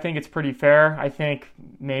 10, I think it's pretty fair. I think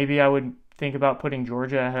maybe I would think about putting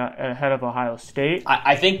Georgia ahead of Ohio State.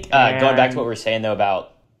 I think going back to what we were saying though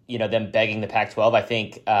about them begging the Pac-12, I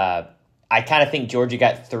think I kind of think Georgia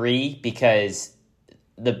got 3 because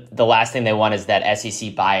the last thing they want is that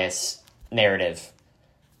SEC bias narrative.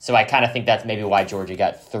 So I kind of think that's maybe why Georgia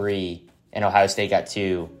got 3 and Ohio State got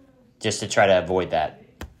 2, just to try to avoid that.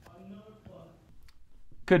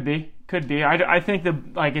 Could be. I think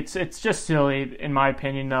it's just silly in my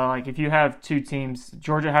opinion though. Like if you have 2 teams,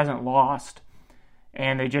 Georgia hasn't lost,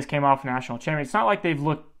 and they just came off national champion. It's not like they've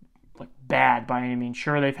looked like bad by any means.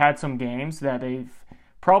 Sure, they've had some games that they've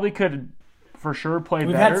probably could for sure play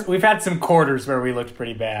better. We've had some quarters where we looked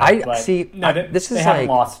pretty bad. This is like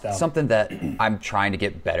lost, something that I'm trying to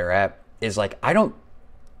get better at. Is like I don't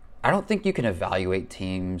think you can evaluate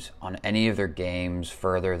teams on any of their games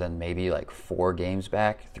further than maybe like 4 games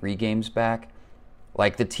back, 3 games back.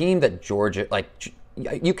 Like the team that Georgia, like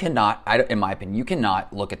you cannot, in my opinion, you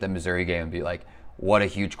cannot look at the Missouri game and be like, what a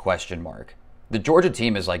huge question mark. The Georgia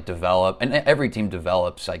team is like developed, and every team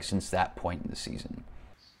develops like since that point in the season.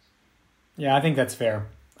 Yeah, I think that's fair.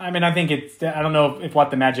 I mean, I think I don't know if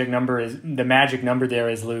what the magic number there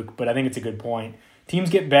is, Luke, but I think it's a good point. Teams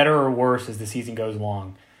get better or worse as the season goes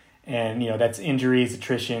along. And, that's injuries,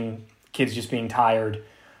 attrition, kids just being tired,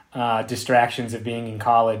 distractions of being in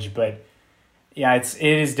college. But, yeah, it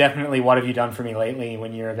is definitely what have you done for me lately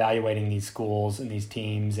when you're evaluating these schools and these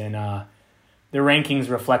teams. And the rankings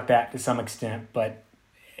reflect that to some extent. But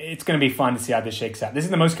it's going to be fun to see how this shakes out. This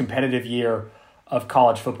is the most competitive year of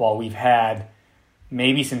college football we've had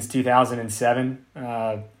maybe since 2007.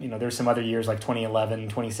 There's some other years like 2011,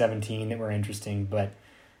 2017 that were interesting. But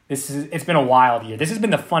it's been a wild year. This has been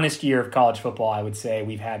the funnest year of college football, I would say,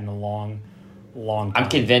 we've had in a long time. I'm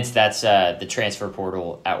convinced that's the transfer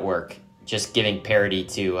portal at work, just giving parity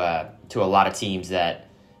to a lot of teams that,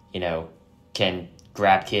 can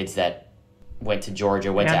grab kids that went to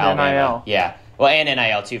Georgia, went to Alabama. NIL. Yeah. Well, and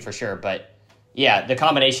NIL too, for sure. But, yeah, the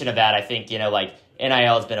combination of that, I think, like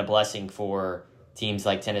NIL has been a blessing for teams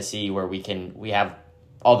like Tennessee where we have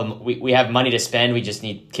we have money to spend. We just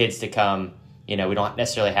need kids to come. We don't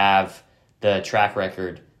necessarily have the track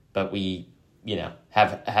record, but we,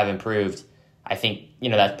 have improved. I think,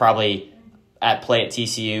 that's probably at play at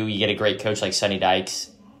TCU. You get a great coach like Sonny Dykes,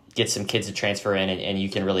 get some kids to transfer in, and you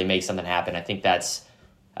can really make something happen. I think that's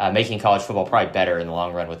making college football probably better in the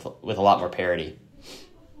long run with a lot more parity.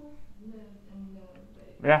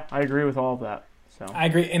 Yeah, I agree with all of that. So I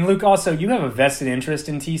agree. And Luke, also, you have a vested interest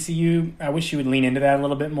in TCU. I wish you would lean into that a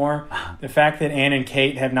little bit more. The fact that Ann and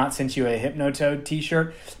Kate have not sent you a Hypnotoad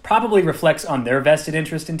t-shirt probably reflects on their vested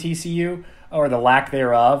interest in TCU or the lack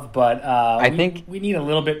thereof. But I think we need a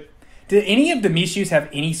little bit. Do any of the Mishus have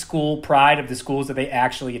any school pride of the schools that they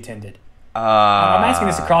actually attended? I'm asking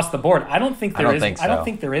this across the board. I don't think there is. I don't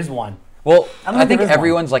think there is one. Well, I think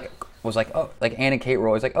everyone's was like, oh, like Ann and Kate were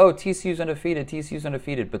always like, oh, TCU's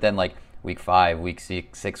undefeated. But then like week 5, week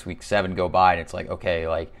 6, week 7 go by, and it's like, okay,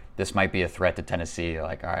 like this might be a threat to Tennessee.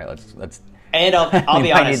 Like, all right, let's. And I'll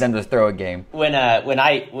be honest. I need them to throw a game. When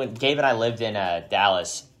Gabe and I lived in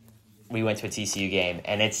Dallas, we went to a TCU game,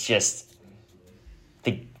 and it's just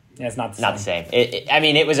it's not the same.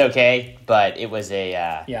 It was okay, but it was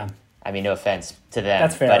a I mean, no offense to them,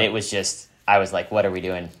 that's fair. But it was just I was like, what are we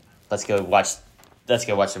doing? Let's go watch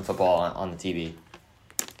some football on the TV.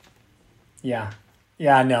 Yeah,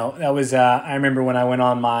 no, that was. I remember when I went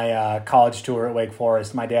on my college tour at Wake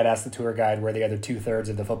Forest. My dad asked the tour guide where the other 2/3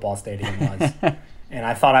 of the football stadium was, and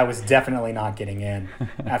I thought I was definitely not getting in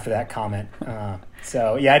after that comment.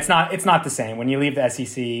 So yeah, it's not the same when you leave the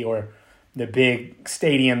SEC or the big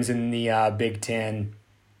stadiums in the Big Ten.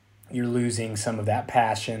 You're losing some of that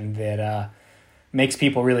passion that makes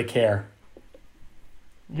people really care.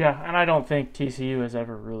 Yeah, and I don't think TCU has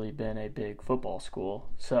ever really been a big football school.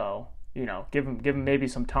 So, give them maybe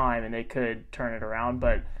some time and they could turn it around.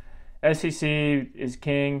 But SEC is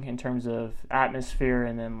king in terms of atmosphere.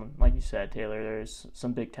 And then, like you said, Taylor, there's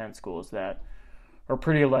some Big Ten schools that are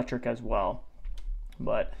pretty electric as well.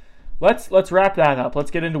 But let's wrap that up.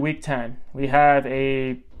 Let's get into Week 10. We have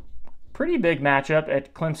a pretty big matchup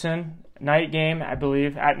at Clemson, night game, I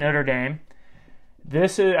believe, at Notre Dame.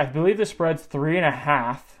 I believe the spread's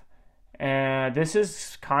 3.5, and this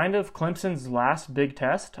is kind of Clemson's last big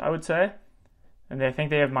test, I would say. And I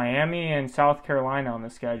think they have Miami and South Carolina on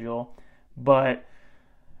the schedule, but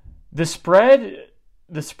the spread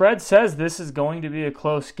says this is going to be a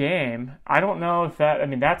close game. I don't know if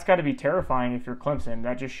that's got to be terrifying if you're Clemson.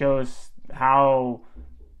 That just shows how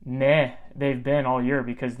meh they've been all year,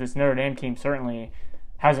 because this Notre Dame team certainly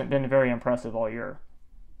hasn't been very impressive all year.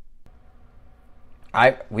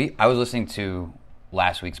 I was listening to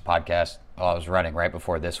last week's podcast while I was running right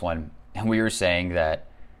before this one, and we were saying that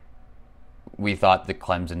we thought the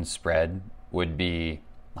Clemson spread would be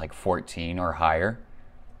like 14 or higher.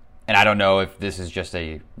 And I don't know if this is just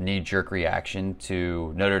a knee-jerk reaction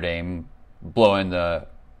to Notre Dame blowing the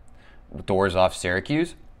doors off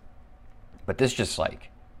Syracuse, but this just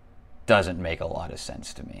like doesn't make a lot of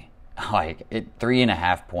sense to me. Like,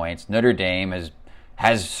 3.5 points. Notre Dame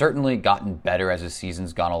has certainly gotten better as the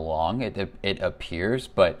season's gone along. It appears,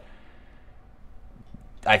 but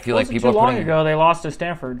I feel like people too are long putting ago they lost to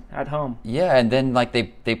Stanford at home. Yeah, and then like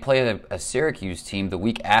they play a Syracuse team the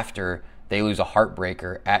week after they lose a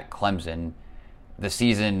heartbreaker at Clemson. The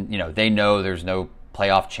season, they know there's no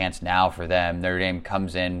playoff chance now for them. Notre Dame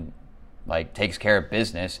comes in, like, takes care of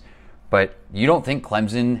business. But you don't think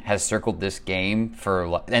Clemson has circled this game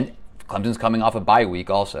and Clemson's coming off a bye week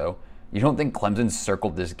also. You don't think Clemson's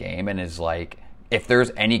circled this game and is like, if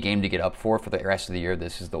there's any game to get up for the rest of the year,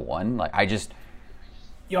 this is the one? Like, I just...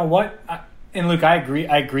 And Luke, I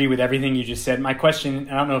agree with everything you just said. My question,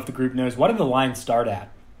 I don't know if the group knows, what did the line start at?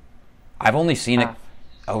 I've only seen it...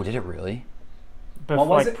 Oh, did it really? What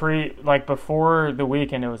was it? Before the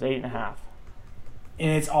weekend, it was 8.5.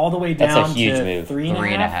 And it's all the way down That's a huge to move.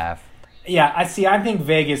 3.5? Yeah, I think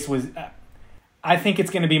Vegas was... I think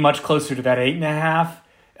it's going to be much closer to that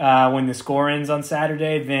 8.5 when the score ends on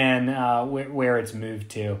Saturday than where it's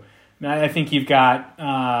moved to. I think you've got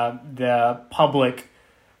the public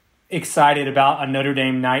excited about a Notre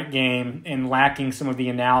Dame night game and lacking some of the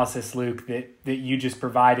analysis, Luke, that you just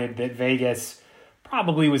provided, that Vegas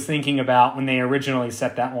probably was thinking about when they originally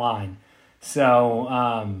set that line. So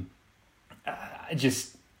I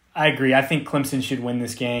agree. I think Clemson should win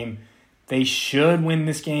this game. They should win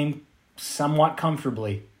this game somewhat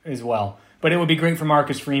comfortably as well. But it would be great for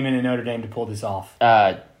Marcus Freeman and Notre Dame to pull this off.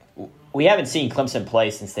 We haven't seen Clemson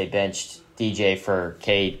play since they benched DJ for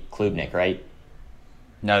Cade Klubnik, right?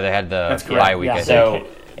 No, they had the bye week. Yeah. So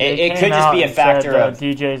it could just be a factor of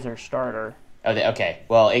DJ's their starter. Oh, okay.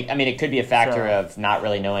 Well, it could be a factor of not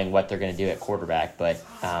really knowing what they're going to do at quarterback, but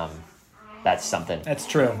that's something. That's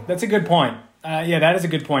true. That's a good point. That is a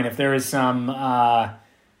good point. If there is some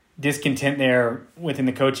discontent there within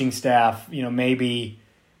the coaching staff, maybe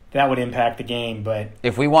that would impact the game. But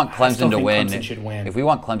if we want Clemson to win, Clemson should win. If we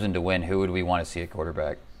want Clemson to win, who would we want to see at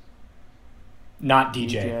quarterback? Not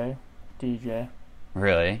DJ. DJ.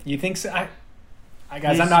 Really? You think so? I'm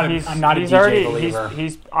not a DJ believer.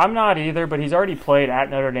 I'm not either, but he's already played at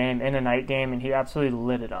Notre Dame in a night game, and he absolutely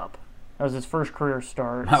lit it up. That was his first career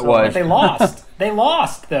start. But they lost. They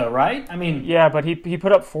lost, though, right? I mean, yeah, but he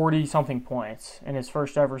put up 40-something points in his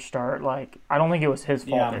first ever start. Like, I don't think it was his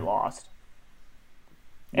fault they lost.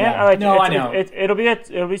 Yeah. And I know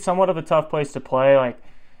it'll be somewhat of a tough place to play. Like,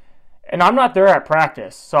 and I'm not there at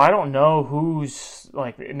practice, so I don't know who's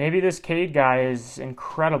like. Maybe this Cade guy is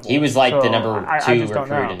incredible. He was like the number 2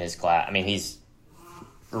 recruit in his class. I mean, he's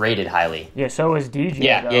rated highly. Yeah, so is DJ.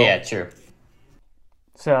 Yeah, true.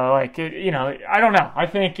 So, I don't know. I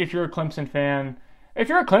think if you're a Clemson fan,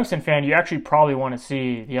 you actually probably want to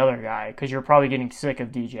see the other guy because you're probably getting sick of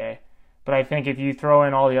DJ. But I think if you throw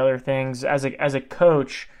in all the other things, as a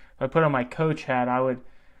coach, if I put on my coach hat, I would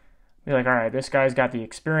be like, all right, this guy's got the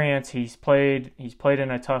experience. He's played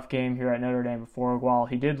in a tough game here at Notre Dame before. While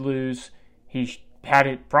he did lose, he had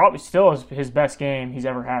it probably still his best game he's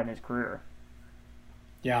ever had in his career.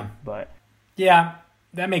 Yeah. But yeah,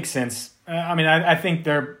 that makes sense. I think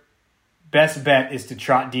their best bet is to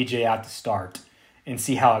trot DJ out to start and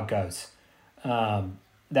see how it goes.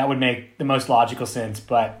 That would make the most logical sense,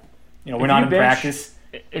 but we're not in practice.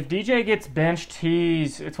 If DJ gets benched,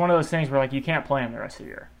 it's one of those things where like you can't play him the rest of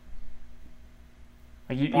the year.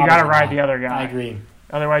 Like you got to ride the other guy. I agree.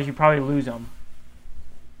 Otherwise, you probably lose him.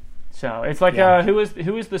 So it's like who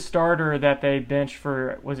is the starter that they benched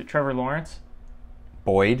for? Was it Trevor Lawrence?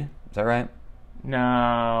 Boyd, is that right?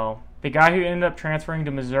 No, the guy who ended up transferring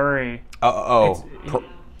to Missouri.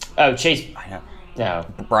 Chase. I know. No,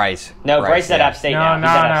 Bryce. No, Bryce at App State.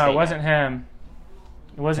 No, it wasn't him.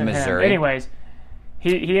 It wasn't Missouri. him. Anyways,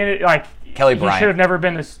 he ended like Kelly Bryant. He should have never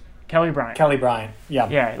been this. Kelly Bryant. Yeah.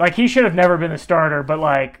 Yeah, like he should have never been the starter, but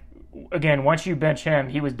like again, once you bench him,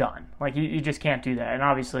 he was done. Like you just can't do that. And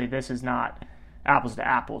obviously, this is not apples to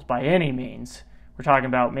apples by any means. We're talking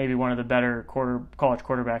about maybe one of the better college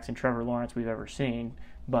quarterbacks in Trevor Lawrence we've ever seen.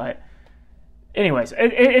 But anyways,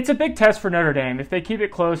 it's a big test for Notre Dame. If they keep it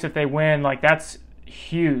close, if they win, like that's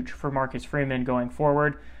huge for Marcus Freeman going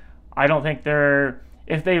forward. I don't think if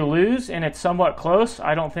If they lose and it's somewhat close,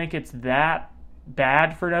 I don't think it's that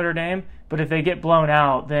bad for Notre Dame. But if they get blown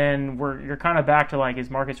out, then you're kind of back to like, is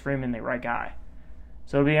Marcus Freeman the right guy?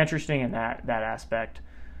 So it'll be interesting in that aspect.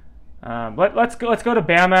 Let's go to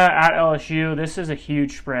Bama at LSU. This is a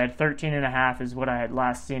huge spread. 13.5 is what I had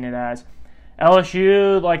last seen it as.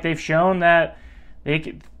 LSU, like they've shown that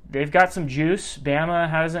they've got some juice. Bama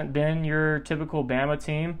hasn't been your typical Bama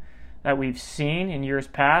team that we've seen in years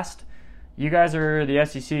past. You guys are the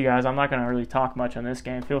SEC guys. I'm not going to really talk much on this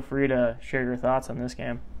game. Feel free to share your thoughts on this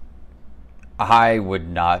game. I would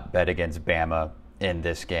not bet against Bama in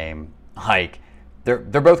this game. Like, they're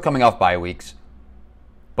both coming off bye weeks,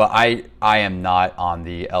 but I am not on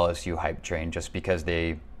the LSU hype train just because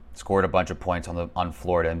they scored a bunch of points on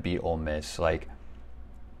Florida and beat Ole Miss. Like,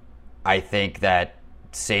 I think that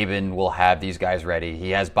Saban will have these guys ready.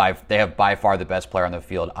 They have by far the best player on the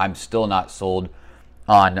field. I'm still not sold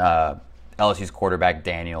on LSU's quarterback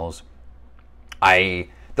Daniels. The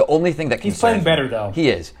only thing that he's playing better though. He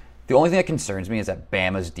is. The only thing that concerns me is that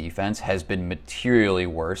Bama's defense has been materially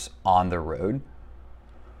worse on the road.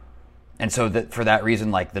 And so for that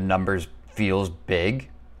reason, like, the numbers feels big.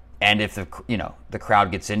 And if the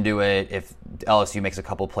crowd gets into it, if LSU makes a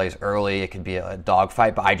couple plays early, it could be a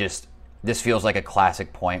dogfight. But this feels like a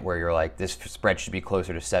classic point where you're like, this spread should be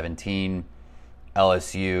closer to 17.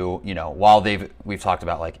 LSU, while we've talked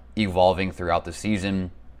about like evolving throughout the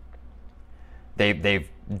season, they've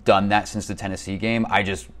done that since the Tennessee game.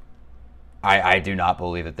 I do not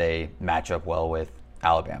believe that they match up well with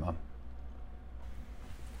Alabama.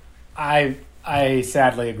 I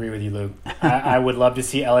sadly agree with you, Luke. I would love to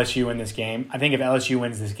see LSU win this game. I think if LSU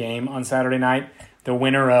wins this game on Saturday night, the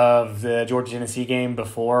winner of the Georgia-Tennessee game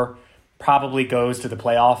before probably goes to the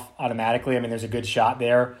playoff automatically. I mean, there's a good shot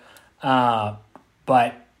there.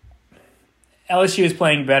 But LSU is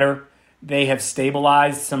playing better. They have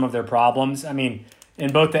stabilized some of their problems. I mean,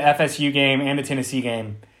 in both the FSU game and the Tennessee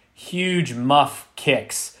game, huge muff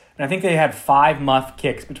kicks. And I think they had 5 muff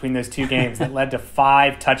kicks between those two games that led to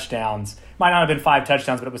 5 touchdowns. Might not have been 5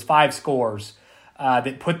 touchdowns, but it was 5 scores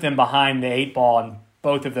that put them behind the 8 ball in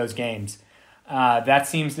both of those games. That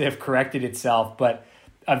seems to have corrected itself, but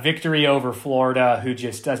a victory over Florida, who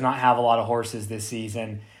just does not have a lot of horses this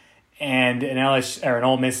season, and an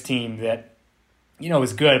Ole Miss team that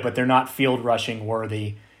is good, but they're not field rushing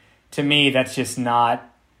worthy. To me, that's just not.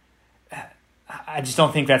 I just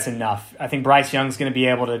don't think that's enough. I think Bryce Young's going to be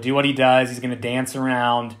able to do what he does. He's going to dance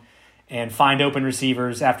around and find open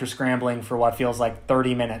receivers after scrambling for what feels like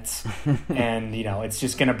 30 minutes. And, it's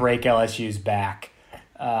just going to break LSU's back.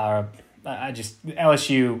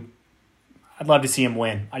 LSU, I'd love to see him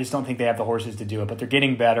win. I just don't think they have the horses to do it, but they're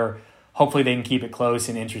getting better. Hopefully they can keep it close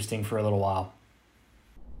and interesting for a little while.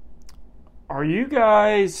 Are you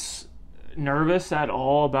guys nervous at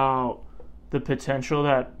all about the potential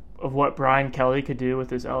of what Brian Kelly could do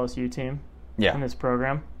with his LSU team in this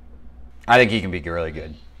program? I think he can be really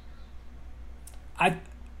good.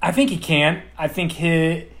 I think he can. I think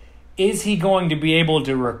is he going to be able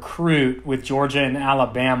to recruit with Georgia and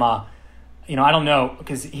Alabama? I don't know,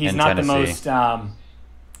 because he's not the most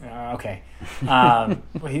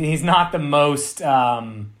he's not the most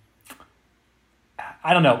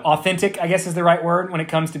authentic, I guess is the right word, when it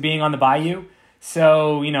comes to being on the Bayou.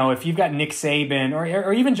 So, if you've got Nick Saban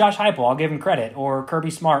or even Josh Heupel, I'll give him credit, or Kirby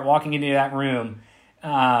Smart walking into that room,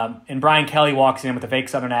 and Brian Kelly walks in with a fake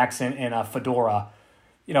Southern accent and a fedora,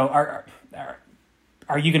 are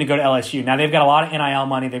you going to go to LSU? Now, they've got a lot of NIL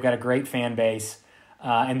money. They've got a great fan base,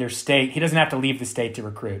 and their state. He doesn't have to leave the state to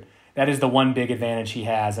recruit. That is the one big advantage he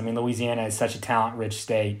has. I mean, Louisiana is such a talent-rich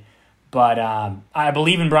state. But I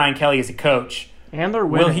believe in Brian Kelly as a coach. And they're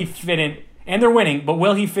winning. Will he fit in? And they're winning, but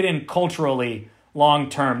will he fit in culturally long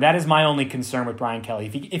term? That is my only concern with Brian Kelly.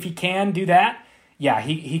 If he can do that, yeah,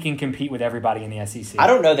 he can compete with everybody in the SEC. I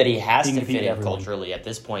don't know that he has to fit in culturally at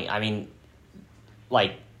this point. I mean,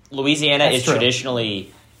 like, Louisiana is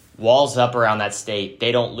traditionally walls up around that state.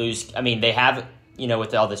 They don't lose. I mean, they have,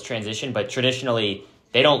 with all this transition, but traditionally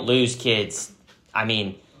they don't lose kids. I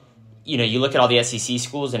mean, you look at all the SEC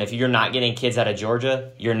schools, and if you're not getting kids out of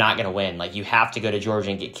Georgia, you're not going to win. Like, you have to go to Georgia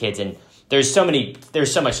and get kids. And there's so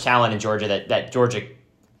much talent in Georgia that Georgia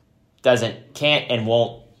doesn't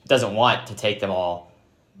want to take them all.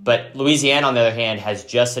 But Louisiana, on the other hand, has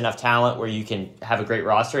just enough talent where you can have a great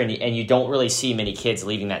roster, and you don't really see many kids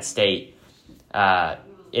leaving that state.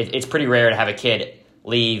 It's pretty rare to have a kid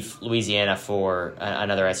leave Louisiana for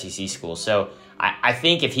another SEC school. So I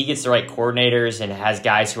think if he gets the right coordinators and has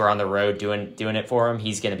guys who are on the road doing it for him,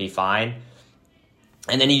 he's going to be fine.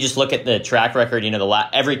 And then you just look at the track record.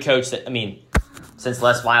 Every coach since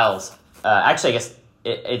Les Miles, actually, I guess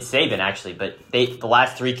it's Saban actually, but the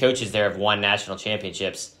last 3 coaches there have won national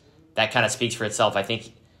championships. That kind of speaks for itself. I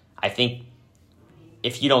think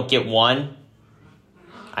if you don't get one,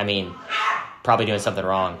 I mean, probably doing something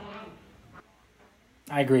wrong.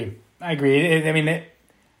 I agree. I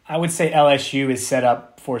would say LSU is set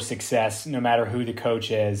up for success no matter who the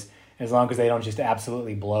coach is, as long as they don't just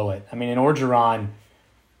absolutely blow it. I mean, in Orgeron,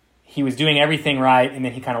 he was doing everything right, and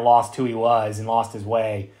then he kind of lost who he was and lost his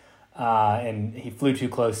way, and he flew too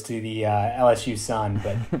close to the LSU sun.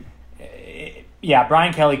 But yeah,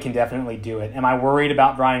 Brian Kelly can definitely do it. Am I worried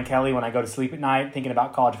about Brian Kelly when I go to sleep at night thinking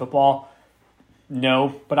about college football?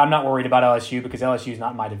 No, but I'm not worried about LSU because LSU is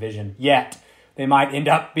not in my division yet. They might end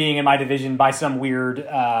up being in my division by some weird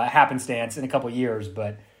happenstance in a couple of years,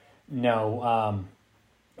 but no,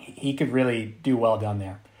 he could really do well down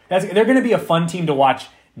there. They're going to be a fun team to watch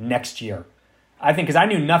next year, I think, because I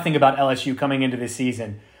knew nothing about LSU coming into this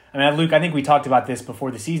season. I mean, Luke, I think we talked about this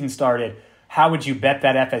before the season started. How would you bet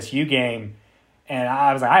that FSU game? And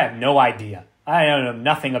I was like, I have no idea. I know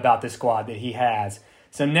nothing about the squad that he has.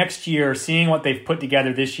 So next year, seeing what they've put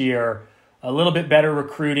together this year, a little bit better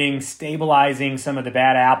recruiting, stabilizing some of the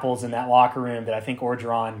bad apples in that locker room that I think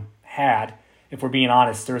Orgeron had. If we're being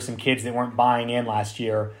honest, there were some kids that weren't buying in last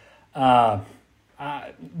year.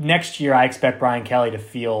 Next year, I expect Brian Kelly to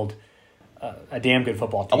field a damn good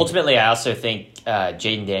football team. Ultimately, I also think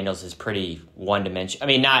Jaden Daniels is pretty one-dimensional. I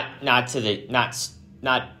mean, not.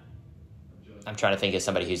 I'm trying to think of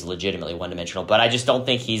somebody who's legitimately one-dimensional, but I just don't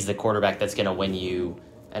think he's the quarterback that's going to win you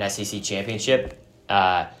an SEC championship.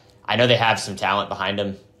 I know they have some talent behind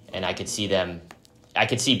him, and I could see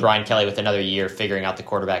Brian Kelly with another year figuring out the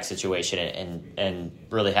quarterback situation and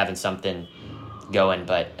really having something going.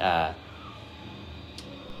 But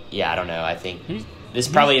yeah, I don't know. I think this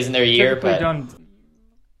probably isn't their year, but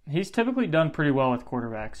he's typically done pretty well with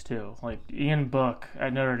quarterbacks too. Like Ian Book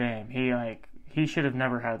at Notre Dame, he should have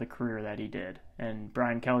never had the career that he did, and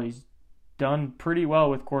Brian Kelly's done pretty well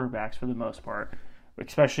with quarterbacks for the most part,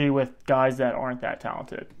 especially with guys that aren't that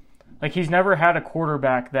talented. Like, he's never had a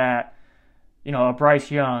quarterback that, a Bryce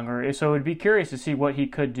Young, so it would be curious to see what he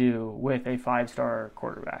could do with a 5-star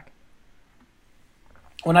quarterback.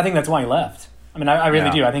 Well, and I think that's why he left. I mean, I really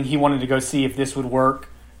do. I think he wanted to go see if this would work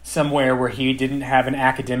somewhere where he didn't have an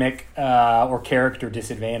academic or character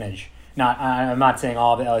disadvantage. I'm not saying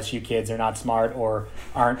all the LSU kids are not smart or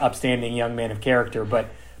aren't upstanding young men of character, but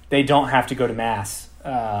they don't have to go to mass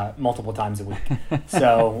multiple times a week.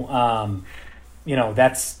 So,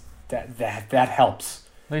 that helps.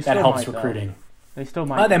 That helps recruiting. Though. They still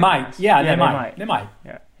might. They might. Yeah, they might. They might.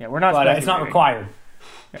 Yeah. We're not. But it's not required.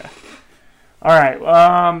 Yeah. All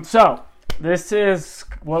right. So this is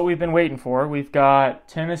what we've been waiting for. We've got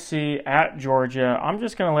Tennessee at Georgia. I'm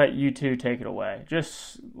just going to let you two take it away.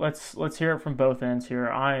 Just let's hear it from both ends here.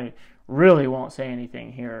 I really won't say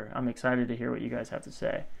anything here. I'm excited to hear what you guys have to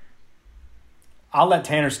say. I'll let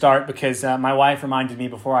Tanner start because my wife reminded me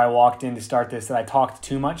before I walked in to start this that I talked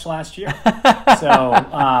too much last year. So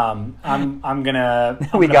I'm gonna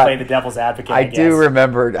play the devil's advocate. I do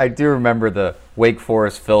remember the Wake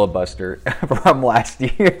Forest filibuster from last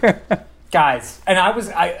year. Guys, and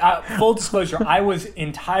I full disclosure, I was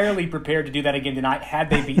entirely prepared to do that again tonight had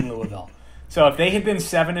they beaten Louisville. So if they had been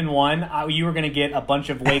 7-1, you were going to get a bunch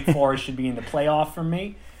of Wake Forest should be in the playoff from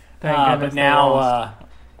me. But now.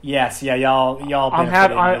 Yes, yeah, y'all.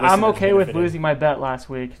 I'm okay with losing my bet last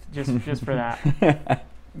week, just for that.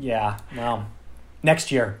 Yeah, well,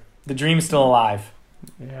 next year the dream's still alive.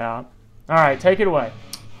 Yeah. All right, take it away.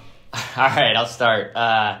 All right, I'll start.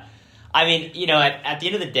 I mean, at the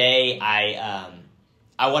end of the day, I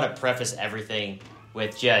want to preface everything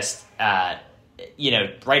with just right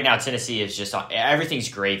now Tennessee is just everything's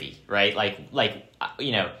gravy, right? Like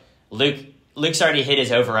Luke's already hit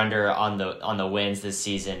his over-under on the wins this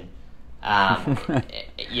season. The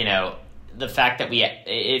fact that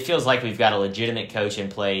it feels like we've got a legitimate coach in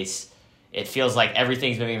place. It feels like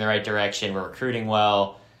everything's moving in the right direction. We're recruiting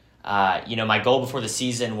well. My goal before the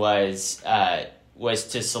season was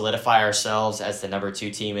to solidify ourselves as the number 2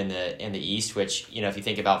 team in the East, which, if you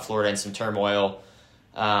think about Florida and some turmoil,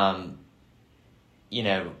 Clemson,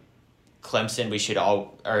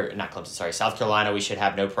 South Carolina, we should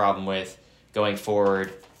have no problem with going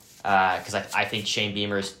forward, because I think Shane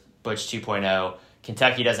Beamer's Butch 2.0.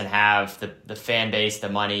 Kentucky doesn't have the fan base, the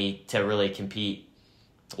money to really compete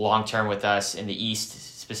long-term with us in the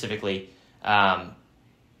East specifically.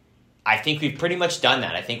 I think we've pretty much done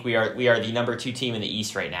that. I think we are the number 2 team in the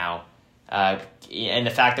East right now. And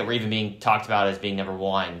the fact that we're even being talked about as being number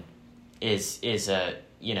 1 is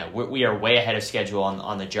we are way ahead of schedule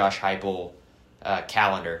on the Josh Heupel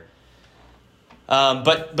calendar.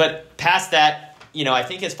 But past that, I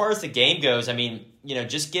think as far as the game goes, I mean,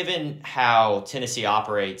 just given how Tennessee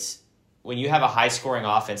operates, when you have a high-scoring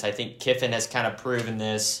offense, I think Kiffin has kind of proven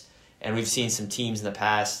this, and we've seen some teams in the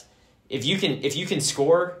past. If you can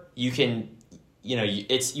score, you can,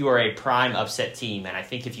 you are a prime upset team. And I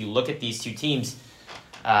think if you look at these two teams,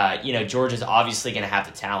 Georgia's obviously going to have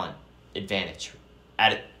the talent advantage.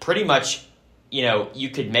 At pretty much, you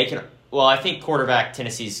could make it. Well, I think quarterback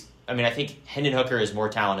Tennessee's. I think Hendon Hooker is more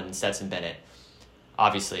talented than Stetson Bennett,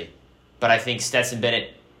 obviously, but I think Stetson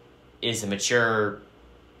Bennett is a mature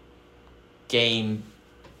game,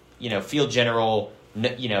 field general,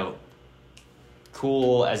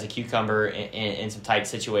 cool as a cucumber in some tight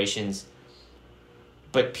situations.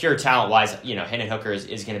 But pure talent-wise, Hendon Hooker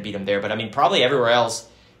is going to beat him there. But, probably everywhere else,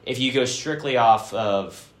 if you go strictly off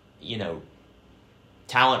of,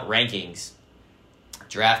 talent rankings,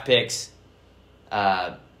 draft picks,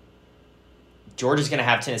 Georgia's going to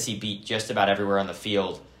have Tennessee beat just about everywhere on the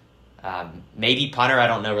field. Maybe punter. I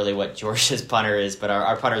don't know really what Georgia's punter is, but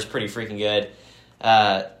our punter is pretty freaking good.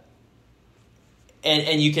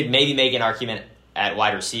 And you could maybe make an argument at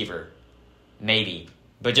wide receiver, maybe.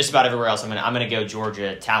 But just about everywhere else, I'm gonna go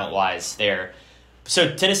Georgia talent-wise there.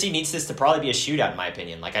 So Tennessee needs this to probably be a shootout, in my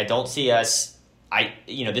opinion. I don't see us.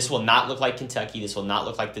 This will not look like Kentucky. This will not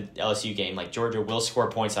look like the LSU game. Georgia will score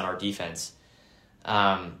points on our defense.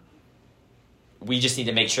 We just need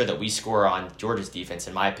to make sure that we score on Georgia's defense,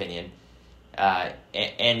 in my opinion.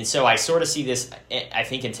 And so I sort of see this, I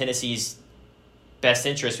think, in Tennessee's best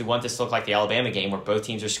interest. We want this to look like the Alabama game where both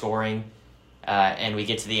teams are scoring and we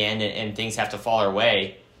get to the end and things have to fall our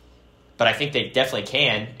way. But I think they definitely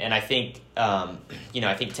can. And I think, I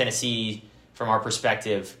think Tennessee, from our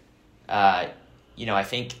perspective, I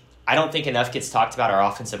don't think enough gets talked about our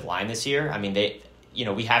offensive line this year.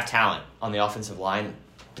 We have talent on the offensive line,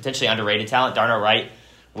 potentially underrated talent. Darnell Wright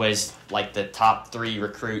was the top 3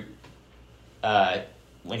 recruit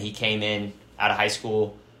when he came in out of high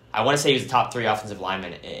school. I want to say he was the top 3 offensive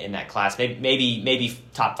lineman in that class, maybe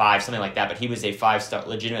top 5, something like that. But he was a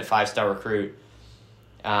legitimate 5-star recruit.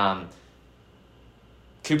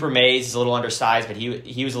 Cooper Mays is a little undersized, but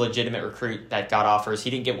he was a legitimate recruit that got offers. He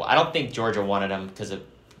didn't get. I don't think Georgia wanted him because of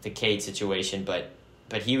the Cade situation, but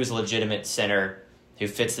he was a legitimate center who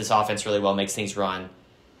fits this offense really well, makes things run.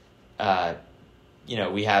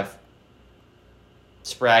 We have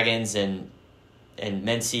Spraggins and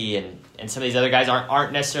Mincy and some of these other guys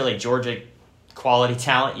aren't necessarily Georgia quality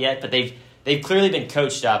talent yet, but they've clearly been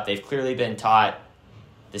coached up. They've clearly been taught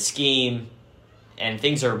the scheme, and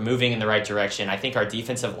things are moving in the right direction. I think our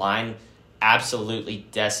defensive line absolutely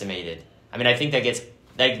decimated. I think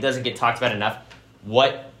that doesn't get talked about enough.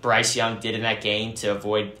 What Bryce Young did in that game to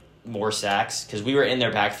avoid more sacks, because we were in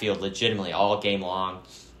their backfield legitimately all game long.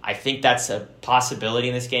 I think that's a possibility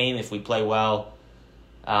in this game if we play well.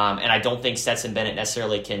 And I don't think Stetson Bennett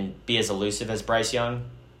necessarily can be as elusive as Bryce Young.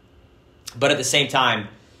 But at the same time,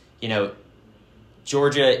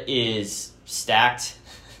 Georgia is stacked.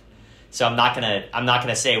 So I'm not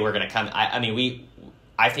gonna say we're gonna come.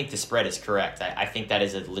 I think the spread is correct. I think that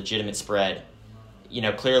is a legitimate spread.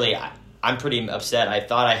 Clearly I'm pretty upset. I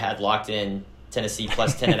thought I had locked in Tennessee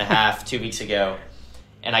plus 10.5 2 weeks ago,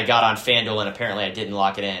 and I got on FanDuel, and apparently I didn't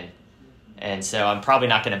lock it in. And so I'm probably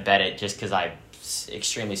not going to bet it just because I'm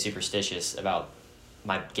extremely superstitious about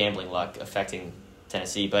my gambling luck affecting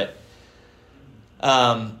Tennessee. But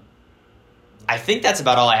I think that's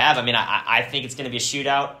about all I have. I think it's going to be a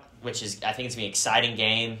shootout, I think it's going to be an exciting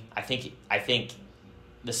game. I think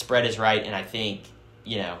the spread is right, and I think,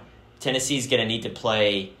 Tennessee's going to need to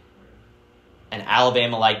play an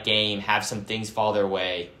Alabama-like game, have some things fall their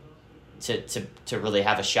way to really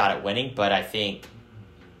have a shot at winning. But I think,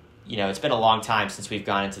 it's been a long time since we've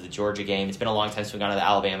gone into the Georgia game. It's been a long time since we've gone to the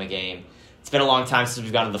Alabama game. It's been a long time since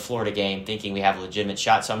we've gone to the Florida game thinking we have a legitimate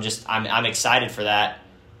shot. So I'm excited for that.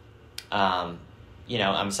 I'm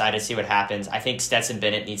excited to see what happens. I think Stetson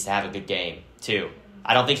Bennett needs to have a good game too.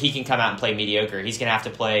 I don't think he can come out and play mediocre. He's going to have to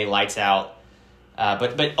play lights out.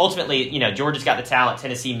 But ultimately, Georgia's got the talent.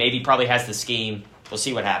 Tennessee probably has the scheme. We'll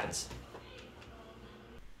see what happens.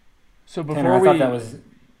 So before Tanner, I thought that was.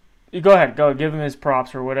 You go ahead. Go give him his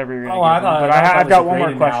props or whatever you're going to give him. But I've got one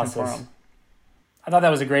more question for him. I thought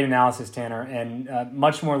that was a great analysis, Tanner, and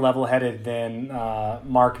much more level-headed than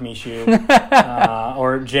Mark Minshew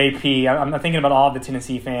or JP. I'm thinking about all the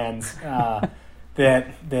Tennessee fans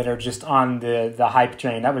that are just on the hype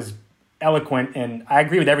train. That was eloquent, and I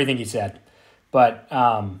agree with everything you said. But,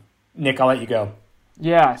 Nick, I'll let you go.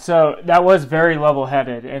 Yeah, so that was very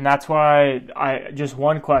level-headed, and that's why just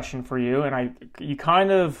one question for you, and you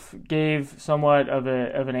kind of gave somewhat of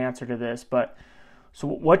an answer to this, but So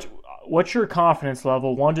what's your confidence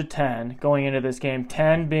level, 1 to 10, going into this game?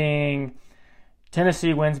 10 being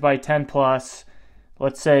Tennessee wins by 10 plus.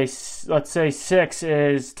 Let's say 6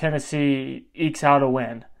 is Tennessee ekes out a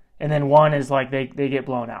win, and then 1 is like they get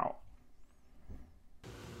blown out.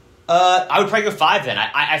 I would probably go 5 then.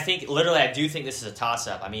 I think literally I do think this is a toss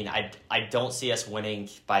up. I mean, I don't see us winning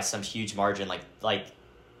by some huge margin. Like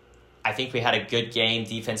I think we had a good game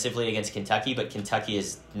defensively against Kentucky, but Kentucky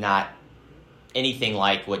is not anything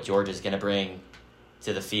like what Georgia's going to bring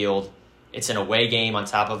to the field. It's an away game on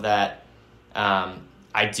top of that.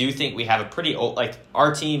 I do think we have a pretty old, like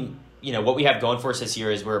our team, what we have going for us this year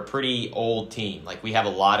is we're a pretty old team. Like we have a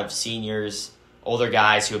lot of seniors, older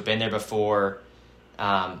guys who have been there before.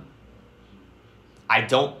 I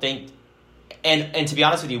don't think, and to be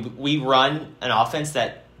honest with you, we run an offense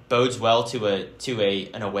that bodes well to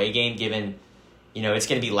an away game, given, it's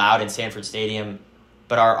going to be loud in Sanford Stadium,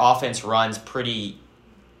 but our offense runs pretty.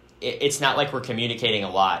 It's not like we're communicating a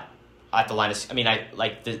lot at the line of. I mean,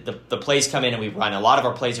 the plays come in and we run. A lot of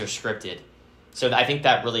our plays are scripted, so I think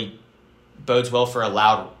that really bodes well for a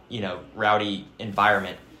loud, rowdy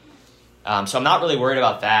environment. So I'm not really worried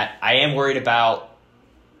about that. I am worried about.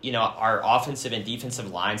 Our offensive and defensive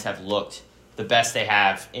lines have looked the best they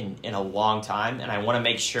have in a long time, and I want to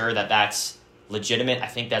make sure that that's legitimate. I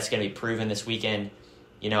think that's going to be proven this weekend.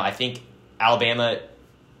 I think Alabama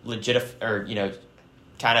kind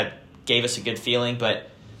of gave us a good feeling, but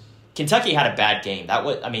Kentucky had a bad game.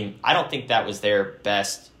 I don't think that was their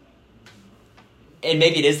best, and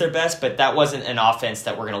maybe it is their best, but that wasn't an offense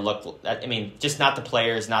that we're going to look at. I mean, just not the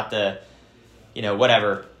players, not the,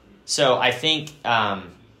 whatever. So I think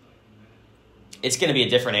it's going to be a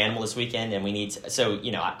different animal this weekend, and we need to, it's going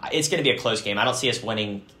to be a close game. I don't see us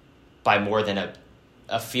winning by more than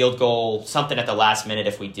a field goal, something at the last minute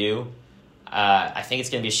if we do. I think it's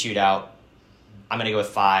going to be a shootout. I'm going to go with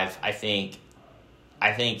 5. I think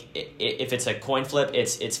if it's a coin flip,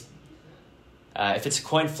 if it's a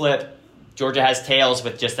coin flip, Georgia has tails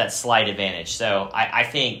with just that slight advantage. So I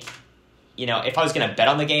think, if I was going to bet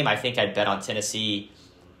on the game, I think I'd bet on Tennessee,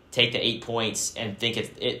 take the 8 points, and think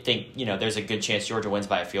there's a good chance Georgia wins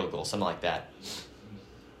by a field goal, something like that.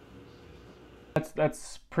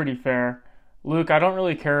 That's pretty fair. Luke, I don't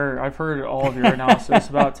really care. I've heard all of your analysis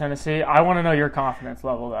about Tennessee. I want to know your confidence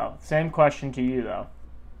level, though. Same question to you, though.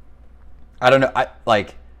 I don't know.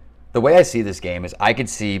 The way I see this game is I could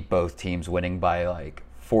see both teams winning by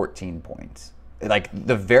 14 points.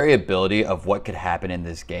 The variability of what could happen in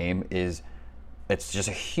this game it's just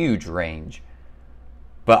a huge range.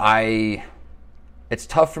 But it's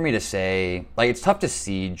tough for me to say. It's tough to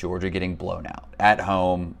see Georgia getting blown out at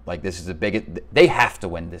home. This is they have to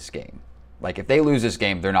win this game. If they lose this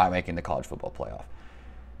game, they're not making the college football playoff.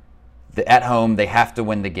 At home, they have to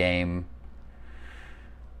win the game.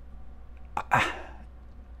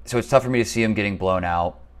 So it's tough for me to see them getting blown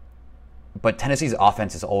out. But Tennessee's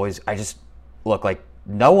offense is always,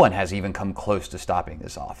 no one has even come close to stopping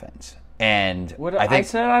this offense. And I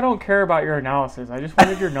said I don't care about your analysis. I just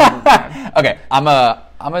wanted your numbers, man. Okay, I'm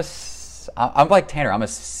like Tanner. I'm a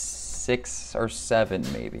 6 or 7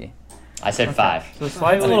 maybe. I said 5. So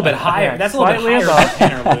slightly a little bit higher. Yeah, that's a little bit higher above than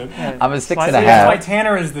Tanner, Luke. I'm a 6.5. That's why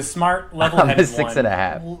Tanner is the smart, level-headed one. I'm a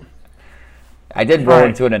 6.5. I did roll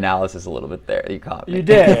into an analysis a little bit there. You caught me. You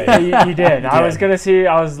did. you did. I was going to see.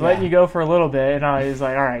 I was letting you go for a little bit, and I was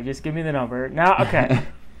like, all right, just give me the number. Now, okay.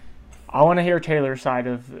 I want to hear Taylor's side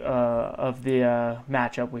of the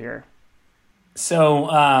matchup here. So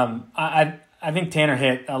I think Tanner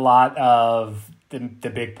hit a lot of the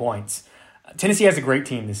big points. Tennessee has a great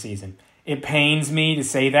team this season. It pains me to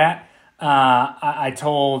say that. I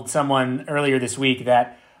told someone earlier this week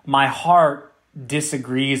that my heart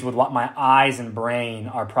disagrees with what my eyes and brain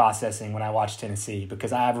are processing when I watch Tennessee,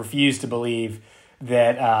 because I refuse to believe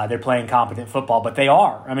that they're playing competent football, but they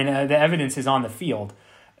are. I mean, the evidence is on the field.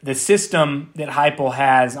 The system that Heupel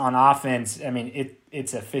has on offense, I mean,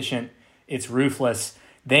 it's efficient, it's ruthless.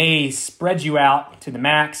 They spread you out to the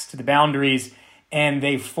max, to the boundaries, and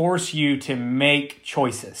they force you to make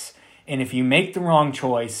choices. And if you make the wrong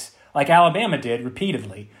choice, like Alabama did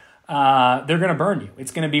repeatedly, they're going to burn you.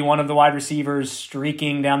 It's going to be one of the wide receivers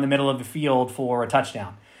streaking down the middle of the field for a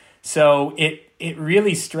touchdown. So it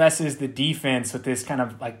really stresses the defense with this kind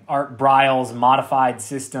of Art Briles modified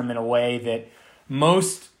system in a way that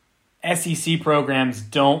most SEC programs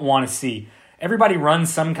don't want to see. Everybody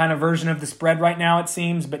runs some kind of version of the spread right now, it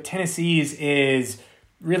seems, but Tennessee's is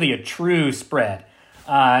really a true spread.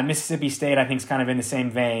 Mississippi State, I think, is kind of in the same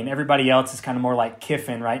vein. Everybody else is kind of more like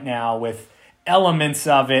Kiffin right now with elements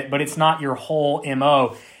of it, but it's not your whole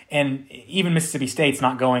MO. And even Mississippi State's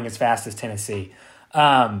not going as fast as Tennessee.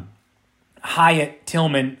 Hyatt,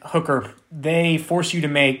 Tillman, Hooker, they force you to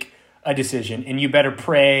make a decision, and you better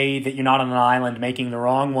pray that you're not on an island making the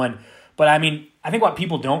wrong one. But I mean, I think what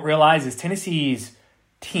people don't realize is Tennessee's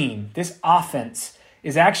team, this offense,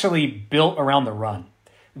 is actually built around the run.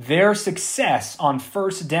 Their success on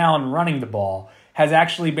first down running the ball has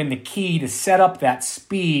actually been the key to set up that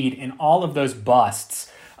speed and all of those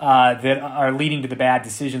busts that are leading to the bad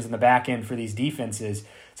decisions in the back end for these defenses.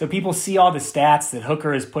 So people see all the stats that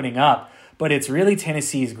Hooker is putting up, but it's really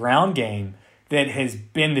Tennessee's ground game that has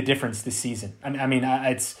been the difference this season. I mean,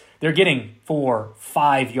 they're getting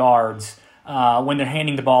 4-5 yards when they're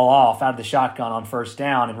handing the ball off out of the shotgun on first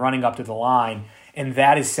down and running up to the line, and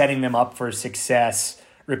that is setting them up for success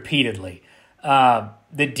repeatedly.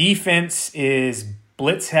 The defense is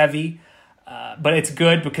blitz heavy, but it's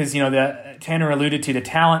good because, Tanner alluded to, the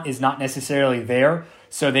talent is not necessarily there,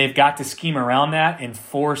 so they've got to scheme around that and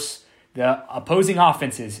force the opposing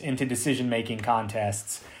offenses into decision-making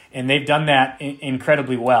contests, and they've done that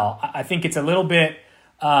incredibly well. I think it's a little bit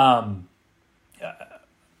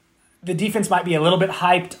the defense might be a little bit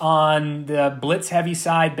hyped on the blitz-heavy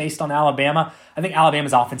side based on Alabama. I think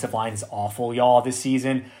Alabama's offensive line is awful, y'all, this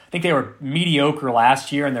season. I think they were mediocre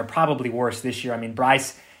last year, and they're probably worse this year. I mean,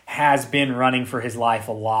 Bryce has been running for his life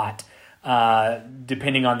a lot,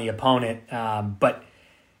 depending on the opponent, but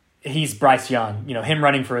he's Bryce Young. Him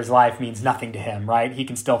running for his life means nothing to him, right? He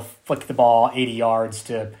can still flick the ball 80 yards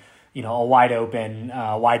to, a wide open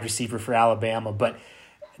wide receiver for Alabama. But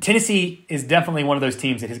Tennessee is definitely one of those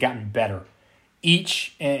teams that has gotten better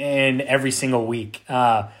each and every single week.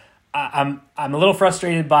 I'm a little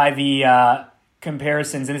frustrated by the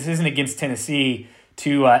comparisons, and this isn't against Tennessee,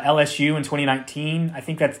 to LSU in 2019. I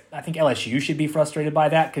think LSU should be frustrated by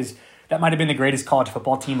that because that might have been the greatest college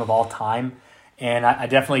football team of all time. And I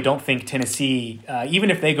definitely don't think Tennessee, even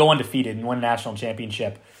if they go undefeated and win a national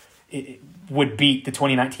championship, it would beat the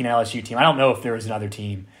 2019 LSU team. I don't know if there is another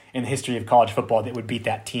team in the history of college football that would beat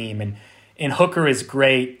that team. And Hooker is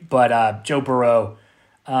great, but Joe Burrow,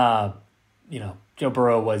 Joe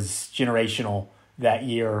Burrow was generational that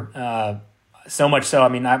year. So much so, I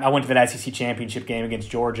mean, I went to that SEC championship game against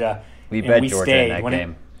Georgia. We bet Georgia in that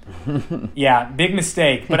game. Yeah, big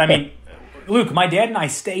mistake. But I mean, Luke, my dad and I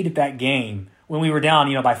stayed at that game when we were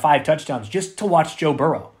down, by 5 touchdowns just to watch Joe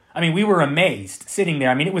Burrow. I mean, we were amazed sitting there.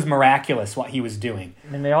 I mean, it was miraculous what he was doing.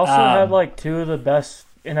 And they also had two of the best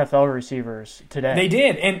NFL receivers today. They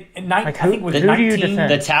did, and I think with who do you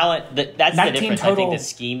defend? The talent, that's the difference. Total. I think the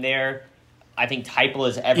scheme there. I think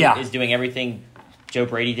Heupel is doing everything Joe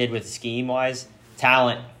Brady did with scheme wise.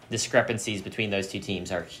 Talent discrepancies between those two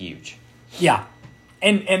teams are huge. Yeah,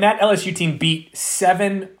 and that LSU team beat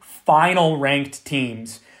 7 final ranked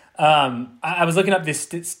teams. I was looking up this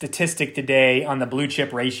statistic today on the blue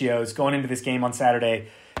chip ratios going into this game on Saturday.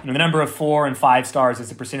 The number of 4 and 5 stars is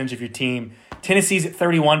the percentage of your team. Tennessee's at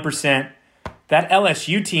 31%. That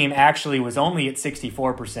LSU team actually was only at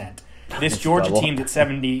 64%. This Georgia double. team's at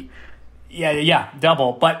 70. Yeah,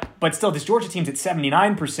 double. But still, this Georgia team's at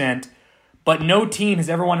 79%. But no team has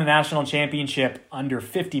ever won a national championship under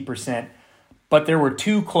 50%. But there were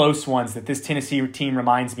 2 close ones that this Tennessee team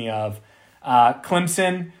reminds me of.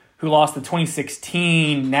 Clemson, who lost the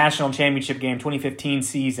 2016 national championship game, 2015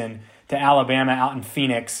 season, to Alabama out in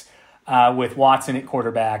Phoenix with Watson at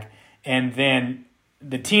quarterback. And then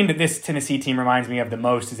the team that this Tennessee team reminds me of the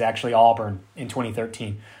most is actually Auburn in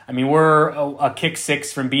 2013. I mean, we're a kick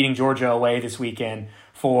 6 from beating Georgia away this weekend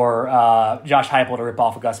for Josh Heupel to rip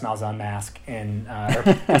off a Gus Malzahn mask and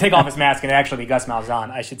take off his mask and actually be Gus Malzahn,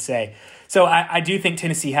 I should say. So I do think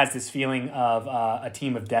Tennessee has this feeling of a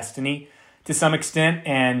team of destiny to some extent,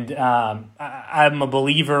 and I'm a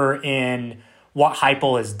believer in what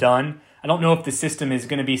Heupel has done. I don't know if the system is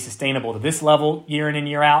going to be sustainable to this level year in and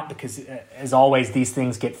year out because, as always, these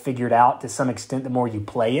things get figured out to some extent the more you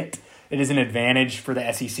play it. It is an advantage for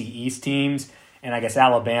the SEC East teams and I guess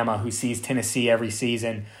Alabama, who sees Tennessee every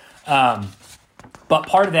season. But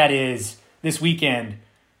part of that is this weekend,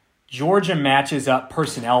 Georgia matches up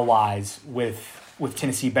personnel-wise with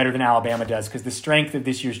Tennessee better than Alabama does because the strength of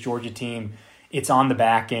this year's Georgia team, it's on the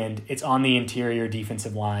back end. It's on the interior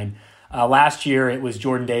defensive line. Last year, it was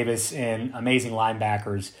Jordan Davis and amazing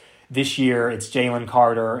linebackers. This year, it's Jalen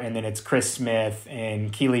Carter, and then it's Chris Smith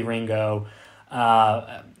and Keely Ringo.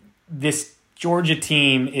 This Georgia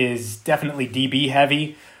team is definitely DB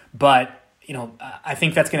heavy, but I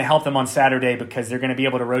think that's going to help them on Saturday because they're going to be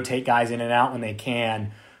able to rotate guys in and out when they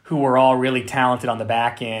can, who are all really talented on the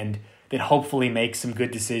back end that hopefully make some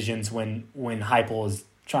good decisions when Heupel is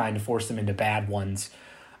trying to force them into bad ones.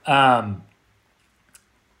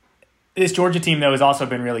 This Georgia team, though, has also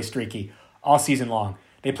been really streaky. all season long.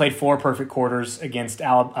 They played 4 perfect quarters against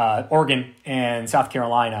Oregon and South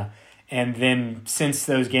Carolina. And then since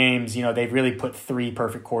those games, they've really put 3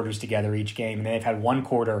 perfect quarters together each game. And they've had 1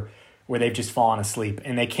 quarter where they've just fallen asleep.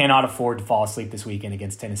 And they cannot afford to fall asleep this weekend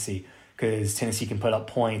against Tennessee because Tennessee can put up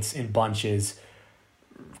points in bunches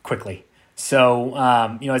quickly. So,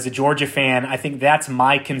 as a Georgia fan, I think that's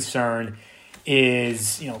my concern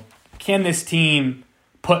is, can this team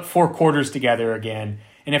put 4 quarters together again?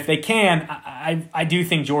 And if they can, I do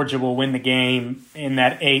think Georgia will win the game in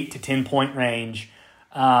that 8 to 10 point range.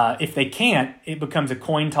 If they can't, it becomes a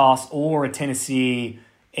coin toss or a Tennessee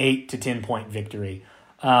 8 to 10 point victory.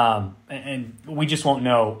 And we just won't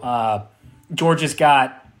know. Georgia's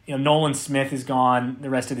got, Nolan Smith is gone the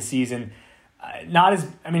rest of the season.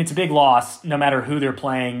 It's a big loss no matter who they're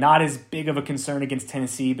playing. Not as big of a concern against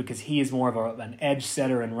Tennessee because he is more of an edge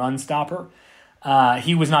setter and run stopper.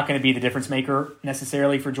 He was not going to be the difference maker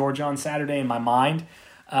necessarily for Georgia on Saturday in my mind.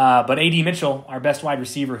 But A.D. Mitchell, our best wide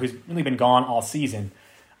receiver, who's really been gone all season,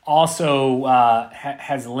 also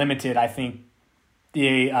has limited, I think,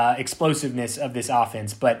 the explosiveness of this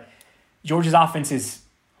offense. But Georgia's offense is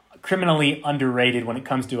criminally underrated when it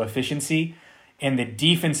comes to efficiency, and the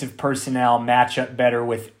defensive personnel match up better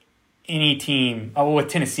with any team, with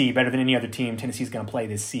Tennessee, better than any other team Tennessee's going to play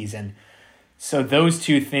this season. So those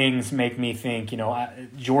 2 things make me think,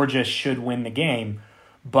 Georgia should win the game.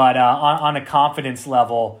 But on a confidence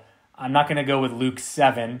level, I'm not going to go with Luke's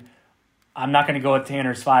 7. I'm not going to go with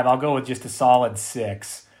Tanner's 5. I'll go with just a solid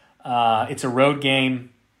 6. It's a road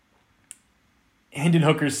game. Hendon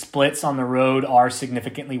Hooker's splits on the road are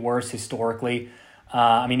significantly worse historically.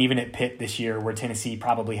 Even at Pitt this year where Tennessee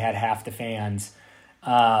probably had half the fans.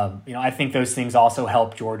 I think those things also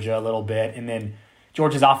help Georgia a little bit. And then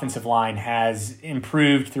Georgia's offensive line has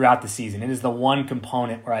improved throughout the season. It is the one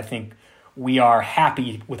component where I think we are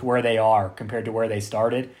happy with where they are compared to where they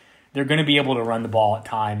started. They're going to be able to run the ball at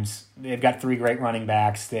times. They've got 3 great running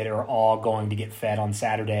backs that are all going to get fed on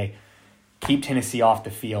Saturday. Keep Tennessee off the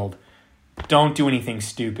field. Don't do anything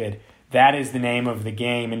stupid. That is the name of the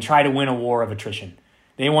game, and try to win a war of attrition.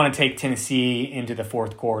 They want to take Tennessee into the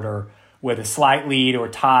 4th quarter with a slight lead or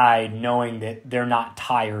tied, knowing that they're not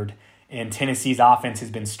tired, and Tennessee's offense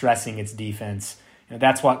has been stressing its defense.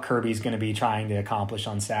 That's what Kirby's going to be trying to accomplish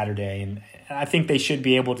on Saturday, and I think they should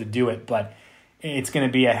be able to do it, but it's going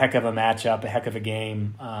to be a heck of a matchup, a heck of a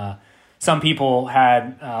game. Some people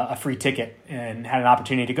had a free ticket and had an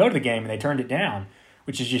opportunity to go to the game, and they turned it down,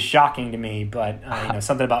 which is just shocking to me. But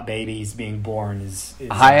something about babies being born is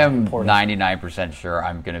I am important. 99% sure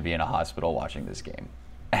I'm going to be in a hospital watching this game,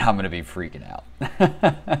 and I'm going to be freaking out.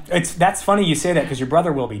 That's funny you say that because your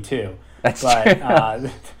brother will be too. That's but true.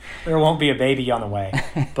 There won't be a baby on the way.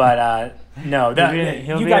 But no,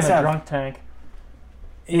 he'll you be guys in a have drunk tank.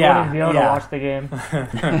 Yeah, Be able to watch the game.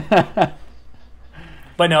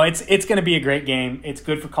 But no, it's going to be a great game. It's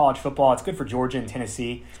good for college football. It's good for Georgia and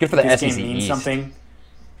Tennessee. It's good for the this SEC game means East. something.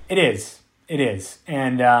 It is,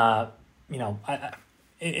 and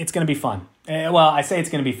it's going to be fun. I say it's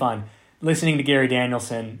going to be fun. Listening to Gary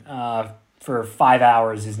Danielson for 5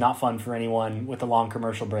 hours is not fun for anyone with the long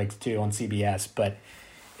commercial breaks too on CBS. But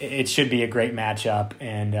it should be a great matchup,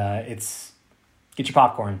 and get your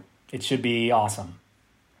popcorn. It should be awesome.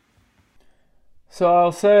 So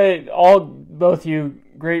I'll say both you,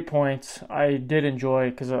 great points. I did enjoy,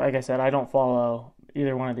 because like I said, I don't follow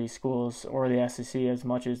either one of these schools or the SEC as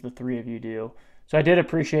much as the 3 of you do. So I did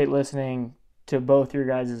appreciate listening to both your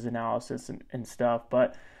guys' analysis and stuff,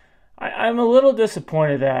 but I'm a little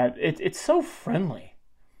disappointed that it's so friendly.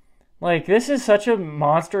 Like, this is such a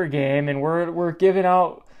monster game, and we're giving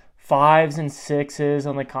out 5s and 6s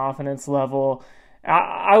on the confidence level.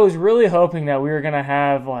 I was really hoping that we were going to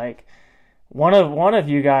have, like, one of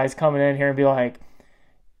you guys coming in here and be like,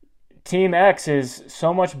 Team X is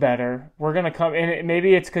so much better. We're going to come, and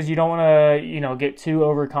maybe it's because you don't want to, get too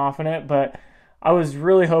overconfident, but I was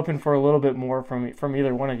really hoping for a little bit more from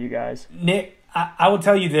either one of you guys. Nick, I will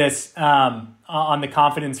tell you this, on the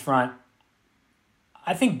confidence front,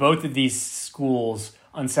 I think both of these schools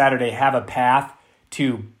on Saturday have a path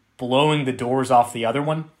to blowing the doors off the other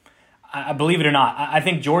one. I believe it or not, I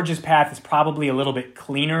think Georgia's path is probably a little bit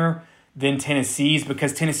cleaner than Tennessee's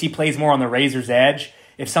because Tennessee plays more on the razor's edge.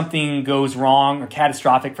 If something goes wrong or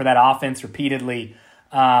catastrophic for that offense repeatedly,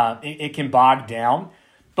 it can bog down.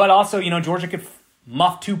 But also, Georgia could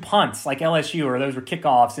muff 2 punts like LSU, or those were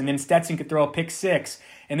kickoffs, and then Stetson could throw a pick 6.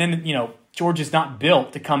 And then, Georgia's not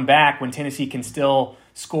built to come back when Tennessee can still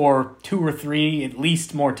score 2 or 3, at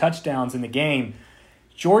least more touchdowns in the game.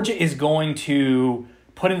 Georgia is going to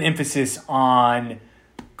put an emphasis on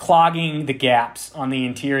clogging the gaps on the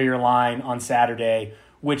interior line on Saturday,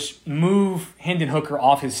 which move Hendon Hooker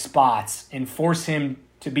off his spots and force him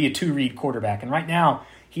to be a 2-read quarterback. And right now,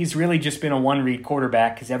 he's really just been a 1-read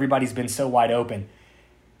quarterback because everybody's been so wide open.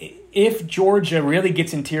 If Georgia really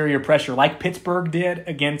gets interior pressure like Pittsburgh did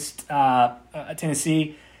against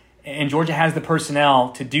Tennessee, and Georgia has the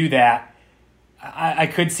personnel to do that, I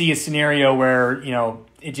could see a scenario where,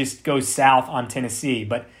 it just goes south on Tennessee.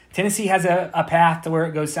 But Tennessee has a path to where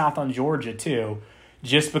it goes south on Georgia too,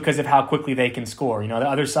 just because of how quickly they can score. The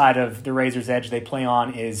other side of the razor's edge they play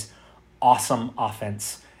on is awesome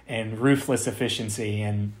offense and ruthless efficiency.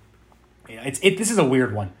 And this is a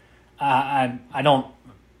weird one. I don't.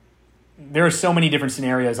 There are so many different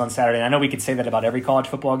scenarios on Saturday. And I know we could say that about every college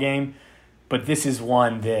football game, but this is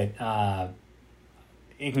one that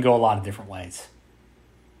it can go a lot of different ways.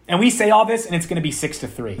 And we say all this, and it's going to be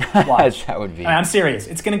 6-3. Watch. That would be. I'm serious.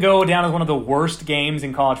 It's going to go down as one of the worst games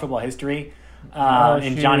in college football history.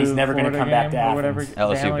 And Johnny's never going to come back to Athens.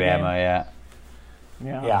 LSU, Bama,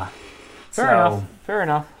 Yeah. Fair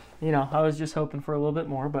enough. I was just hoping for a little bit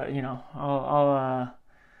more, but I'll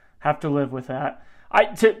have to live with that.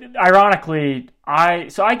 Ironically,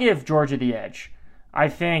 I give Georgia the edge. I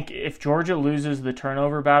think if Georgia loses the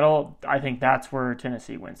turnover battle, I think that's where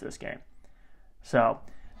Tennessee wins this game. So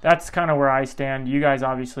that's kind of where I stand. You guys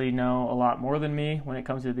obviously know a lot more than me when it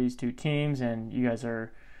comes to these two teams, and you guys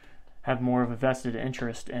have more of a vested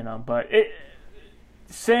interest in them. But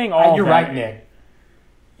saying all you're that, right, Nick.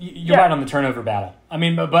 You're right on the turnover battle. I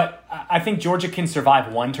mean, but I think Georgia can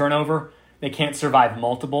survive one turnover. They can't survive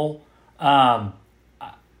multiple. For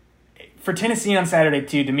Tennessee on Saturday,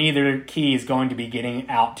 too, to me, their key is going to be getting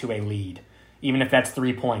out to a lead, even if that's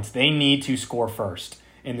 3 points. They need to score first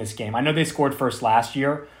in this game. I know they scored first last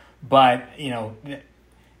year, but,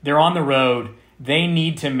 they're on the road. They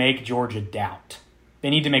need to make Georgia doubt.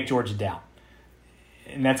 And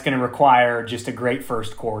that's going to require just a great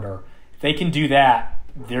first quarter. If they can do that,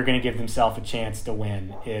 they're going to give themselves a chance to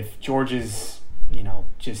win. If Georgia's,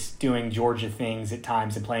 just doing Georgia things at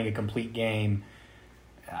times and playing a complete game,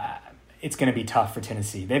 it's going to be tough for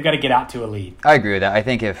Tennessee. They've got to get out to a lead. I agree with that. I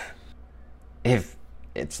think if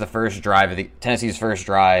it's the first drive of Tennessee's first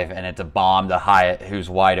drive and it's a bomb to Hyatt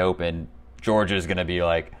who's wide open, Georgia's going to be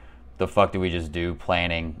like, the fuck do we just do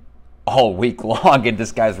planning all week long and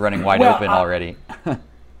this guy's running wide open already?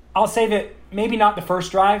 I'll say that maybe not the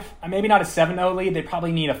first drive, maybe not a 7-0 lead. They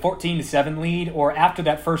probably need a 14-7 lead or after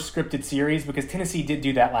that first scripted series because Tennessee did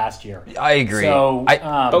do that last year. I agree. So,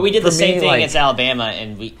 but we did the same thing against Alabama,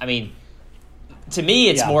 and to me,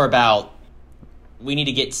 it's more about we need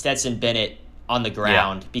to get Stetson Bennett on the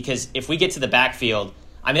ground because if we get to the backfield,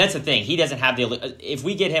 that's the thing. He doesn't have if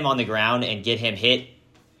we get him on the ground and get him hit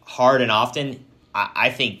hard and often, I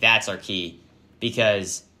think that's our key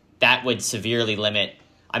because that would severely limit.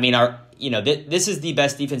 This is the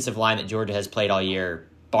best defensive line that Georgia has played all year,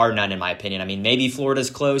 bar none, in my opinion. Maybe Florida's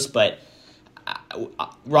close, but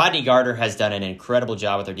Rodney Gardner has done an incredible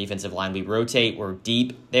job with our defensive line. We rotate, we're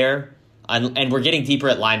deep there. And we're getting deeper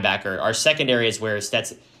at linebacker. Our secondary is where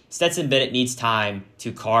Stetson Bennett needs time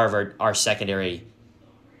to carve our secondary.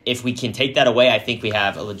 If we can take that away, I think we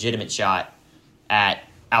have a legitimate shot at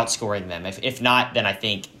outscoring them. If not, then I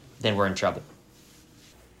think we're in trouble.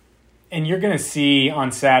 And you're going to see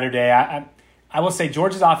on Saturday, I will say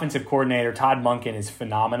Georgia's offensive coordinator, Todd Monken, is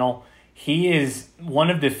phenomenal. He is one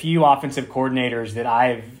of the few offensive coordinators that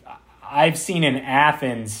I've seen in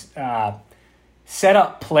Athens set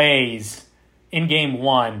up plays in game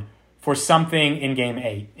 1 for something in game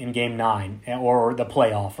 8, in game 9, or the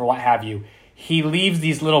playoff, or what have you. He leaves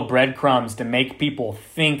these little breadcrumbs to make people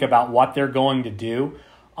think about what they're going to do.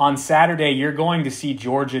 On Saturday, you're going to see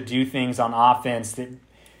Georgia do things on offense that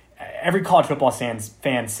every college football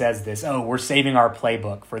fan says this. Oh, we're saving our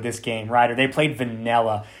playbook for this game, right? Or they played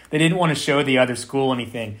vanilla. They didn't want to show the other school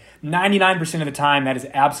anything. 99% of the time, that is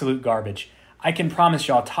absolute garbage. I can promise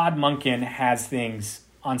y'all, Todd Monken has things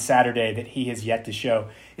on Saturday that he has yet to show,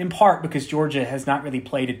 in part because Georgia has not really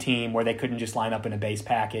played a team where they couldn't just line up in a base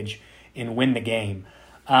package and win the game.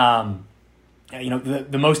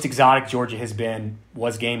 The most exotic Georgia has been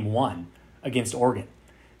was game 1 against Oregon.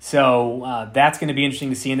 So that's going to be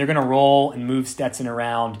interesting to see. And they're going to roll and move Stetson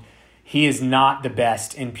around. He is not the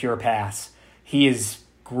best in pure pass. He is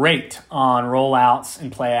great on rollouts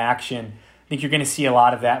and play action. I think you're going to see a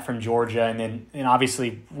lot of that from Georgia. And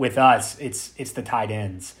obviously with us, it's the tight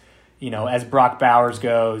ends. As Brock Bowers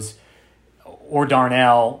goes, or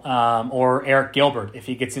Darnell, or Eric Gilbert, if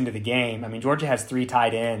he gets into the game. Georgia has 3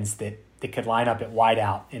 tight ends that could line up at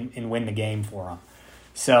wideout and win the game for them.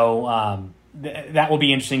 So that will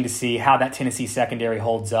be interesting to see how that Tennessee secondary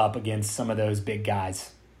holds up against some of those big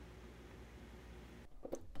guys.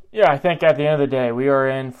 Yeah, I think at the end of the day, we are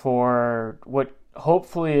in for what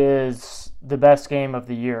hopefully is the best game of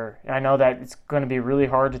the year. I know that it's going to be really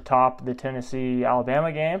hard to top the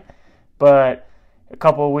Tennessee-Alabama game, but a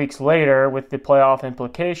couple of weeks later, with the playoff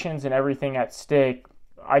implications and everything at stake,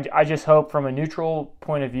 I just hope from a neutral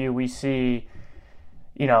point of view we see,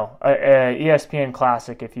 a ESPN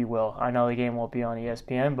classic, if you will. I know the game won't be on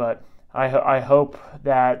ESPN, but I hope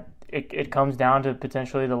that it comes down to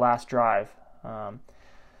potentially the last drive.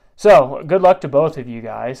 So good luck to both of you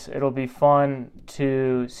guys. It'll be fun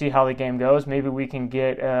to see how the game goes. Maybe we can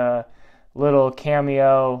get a little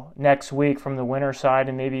cameo next week from the winner side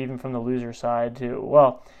and maybe even from the loser side too.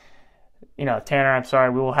 Well, Tanner, I'm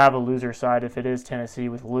sorry, we will have a loser side if it is Tennessee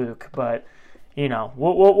with Luke, but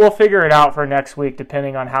we'll figure it out for next week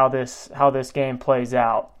depending on how this game plays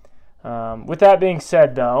out. With that being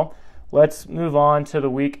said, though, let's move on to the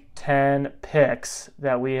Week 10 picks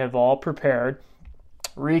that we have all prepared.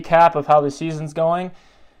 Recap of how the season's going.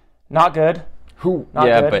 Not good. Not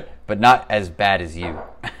good. but not as bad as you.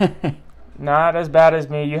 Not as bad as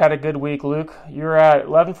me. You had a good week, Luke. You're at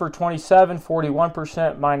 11 for 27,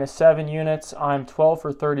 41% minus 7 units. I'm 12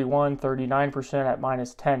 for 31, 39% at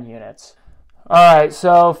minus 10 units. All right,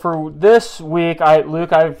 so for this week,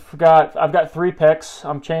 Luke, I've got 3 picks.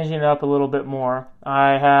 I'm changing it up a little bit more.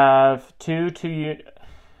 I have screw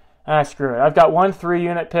it. I've got 1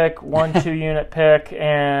 3-unit pick, 1 2-unit pick,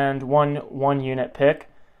 and 1 1-unit pick.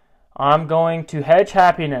 I'm going to hedge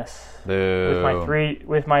happiness with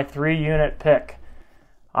my 3-unit pick.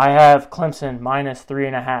 I have Clemson minus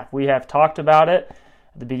 3.5. We have talked about it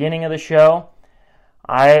at the beginning of the show.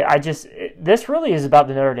 This really is about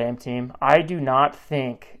the Notre Dame team. I do not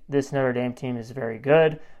think this Notre Dame team is very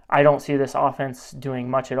good. I don't see this offense doing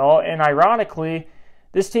much at all. And ironically,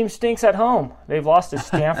 this team stinks at home. They've lost to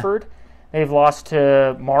Stanford, they've lost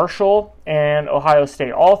to Marshall, and Ohio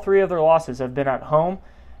State. All 3 of their losses have been at home.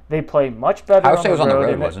 They play much better Ohio State was on the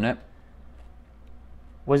road, wasn't it?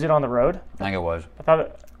 Was it on the road? I think it was. I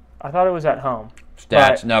thought it was at home.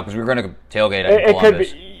 Stats, no, because we were going to tailgate at Columbus.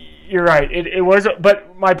 Could be. You're right. It was,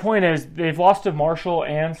 but my point is they've lost to Marshall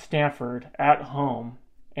and Stanford at home,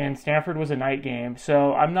 and Stanford was a night game.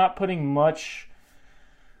 So I'm not putting much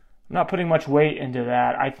weight into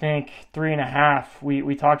that. I think 3.5.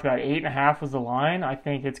 We talked about 8.5 was the line. I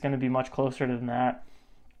think it's going to be much closer than that.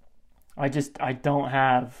 I don't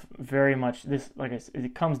have very much. This, like I said,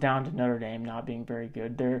 it comes down to Notre Dame not being very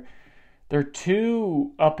good. They're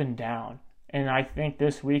too up and down, and I think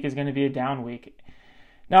this week is going to be a down week.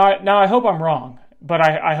 Now I hope I'm wrong, but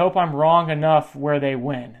I hope I'm wrong enough where they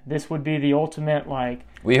win. This would be the ultimate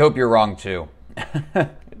We hope you're wrong too.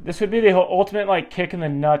 This would be the ultimate kick in the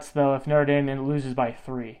nuts though if Notre Dame loses by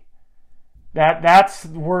 3. That's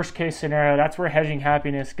the worst case scenario. That's where hedging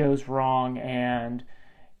happiness goes wrong, and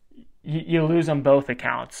you lose on both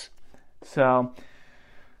accounts. So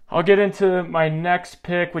I'll get into my next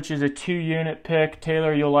pick, which is a 2-unit pick.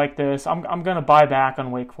 Taylor, you'll like this. I'm going to buy back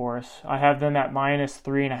on Wake Forest. I have them at minus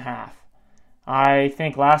 3.5. I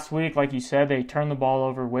think last week, like you said, they turned the ball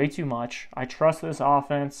over way too much. I trust this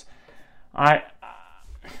offense. I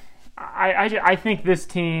think this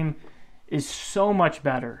team is so much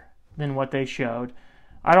better than what they showed.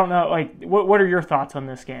 I don't know, what are your thoughts on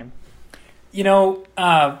this game?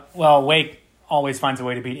 Wake always finds a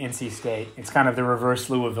way to beat NC State. It's kind of the reverse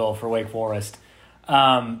Louisville for Wake Forest.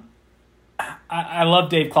 I love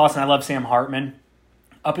Dave Clawson. I love Sam Hartman.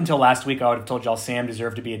 Up until last week, I would have told y'all Sam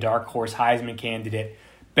deserved to be a dark horse Heisman candidate.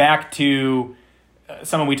 Back to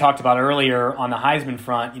someone we talked about earlier on the Heisman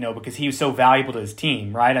front, because he was so valuable to his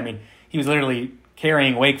team, right? I mean, he was literally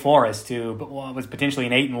carrying Wake Forest to what was potentially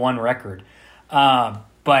an 8-1 record.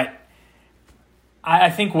 But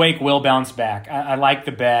I think Wake will bounce back. I like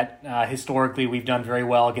the bet. Historically, we've done very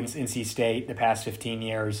well against NC State the past 15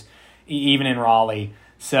 years, even in Raleigh.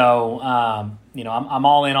 So, I'm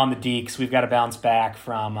all in on the Deacs. We've got to bounce back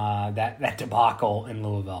from that debacle in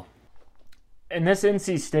Louisville. And this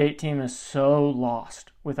NC State team is so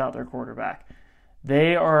lost without their quarterback.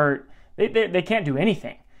 They can't do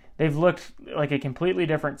anything. They've looked like a completely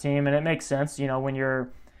different team, and it makes sense, when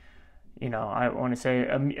you're, I want to say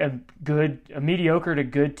a mediocre to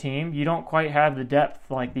good team, you don't quite have the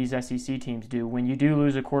depth like these SEC teams do when you do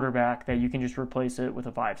lose a quarterback that you can just replace it with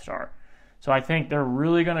a 5-star. So I think they're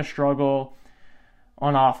really going to struggle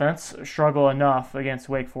on offense, struggle enough against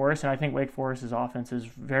Wake Forest, and I think Wake Forest's offense is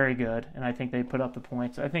very good, and I think they put up the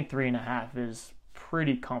points. I think 3.5 is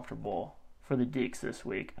pretty comfortable for the Deacs this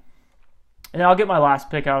week. And I'll get my last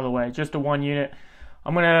pick out of the way, just a 1-unit.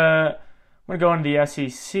 I'm gonna going to go into the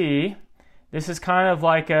SEC. This is kind of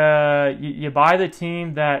like you buy the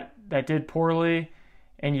team that did poorly,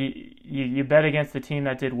 and you bet against the team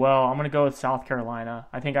that did well. I'm going to go with South Carolina.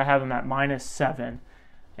 I think I have them at -7,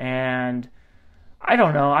 and I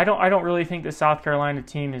don't know. I don't really think the South Carolina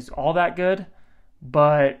team is all that good,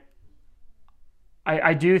 but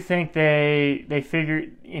I do think they figure,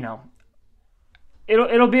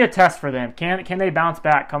 it'll be a test for them. Can they bounce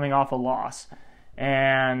back coming off a loss?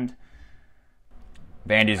 And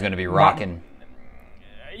Vandy's going to be rocking.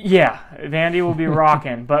 Yeah, Vandy will be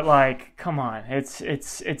rocking, but like, come on,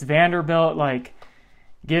 it's Vanderbilt. Like,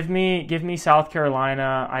 give me South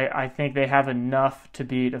Carolina. I think they have enough to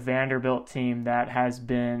beat a Vanderbilt team that has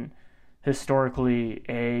been historically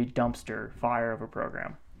a dumpster fire of a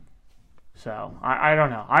program. So I don't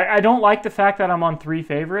know. I don't like the fact that I'm on 3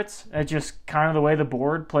 favorites. It's just kind of the way the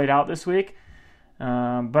board played out this week. But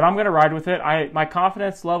I'm going to ride with it. My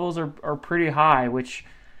confidence levels are pretty high, which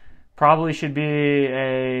probably should be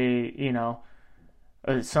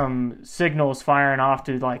some signals firing off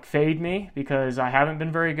to like fade me, because I haven't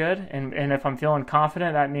been very good. And if I'm feeling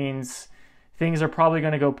confident, that means things are probably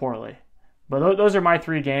going to go poorly. But those are my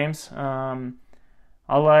 3 games.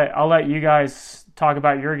 I'll let you guys talk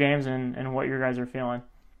about your games and what your guys are feeling.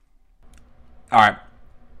 All right.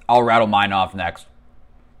 I'll rattle mine off next.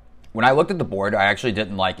 When I looked at the board, I actually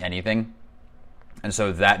didn't like anything. And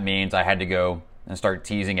so that means I had to go and start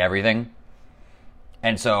teasing everything.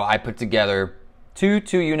 And so I put together 2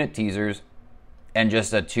 2-unit teasers and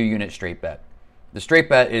just a 2-unit straight bet. The straight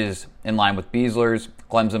bet is in line with Beasler's,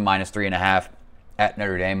 Clemson -3.5 at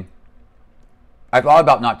Notre Dame. I thought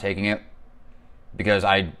about not taking it because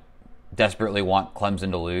I desperately want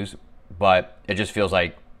Clemson to lose, but it just feels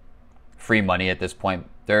like free money at this point.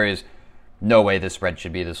 There is no way this spread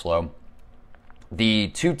should be this low. The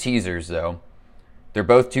 2 teasers, though, they're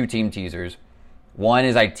both 2-team teasers. One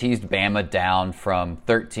is I teased Bama down from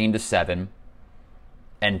 13 to 7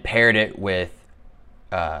 and paired it with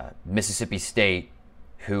Mississippi State,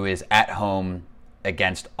 who is at home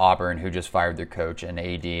against Auburn, who just fired their coach and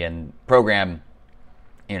AD and program.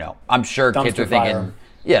 I'm sure kids are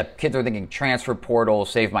thinking transfer portal,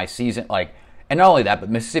 save my season. And not only that, but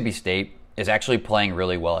Mississippi State is actually playing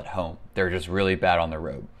really well at home. They're just really bad on the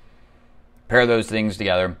road. Pair those things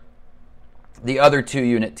together. The other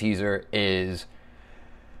 2-unit teaser is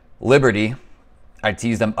Liberty. I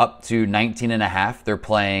teased them up to 19.5. They're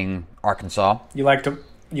playing Arkansas. You like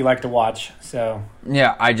to watch, so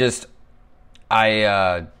yeah.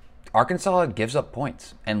 Arkansas gives up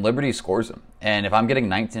points and Liberty scores them. And if I'm getting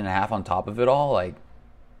 19.5 on top of it all,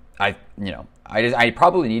 I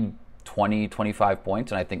probably need 20, 25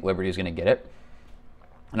 points, and I think Liberty is going to get it.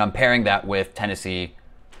 And I'm pairing that with Tennessee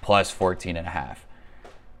plus 14.5.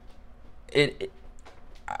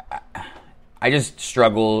 I just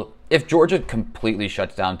struggle. If Georgia completely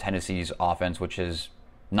shuts down Tennessee's offense, which has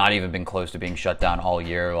not even been close to being shut down all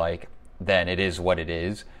year, then it is what it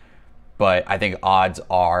is. But I think odds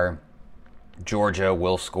are Georgia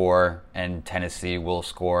will score and Tennessee will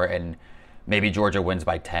score, and maybe Georgia wins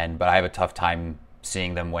by 10, but I have a tough time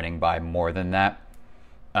seeing them winning by more than that.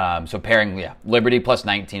 So pairing, Liberty plus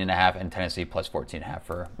 19.5 and Tennessee plus 14.5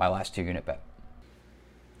 for my last 2-unit bet.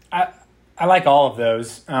 I like all of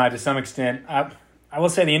those to some extent. I will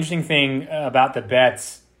say the interesting thing about the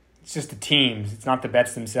bets, it's just the teams. It's not the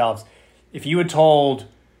bets themselves. If you had told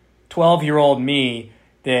 12-year-old me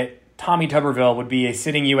that Tommy Tuberville would be a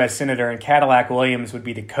sitting U.S. Senator and Cadillac Williams would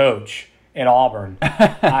be the coach at Auburn,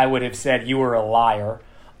 I would have said you were a liar.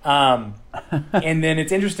 And then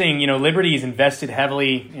it's interesting, Liberty is invested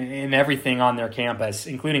heavily in everything on their campus,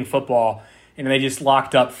 including football, and they just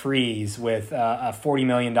locked up Freeze with a $40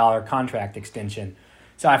 million contract extension.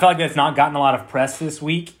 So I feel like that's not gotten a lot of press this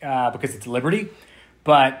week because it's Liberty,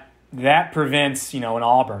 but that prevents, an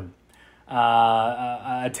Auburn,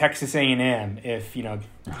 a Texas A&M, if,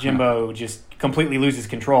 Jimbo just completely loses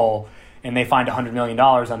control and they find $100 million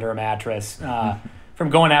under a mattress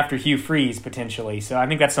from going after Hugh Freeze potentially. So I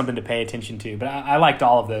think that's something to pay attention to. But I liked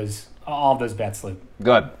all of those bets, Luke.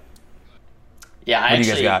 Good. Yeah, What do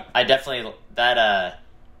you guys got? I definitely that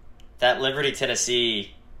Liberty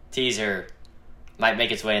Tennessee teaser might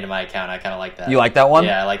make its way into my account. I kind of like that. You like that one?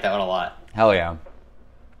 Yeah, I like that one a lot. Hell yeah.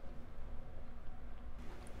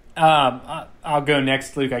 I'll go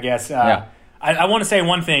next, Luke, I guess. Yeah. I want to say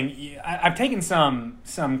one thing. I've taken some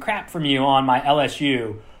crap from you on my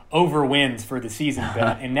LSU over wins for the season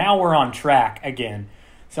bet, and now we're on track again.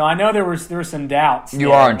 So I know there were some doubts.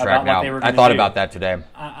 You are on track now. I thought do. about that today.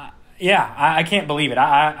 I can't believe it.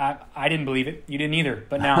 I didn't believe it. You didn't either.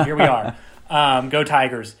 But now here we are. Go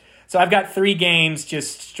Tigers. So I've got 3 games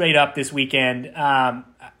just straight up this weekend.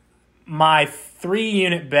 My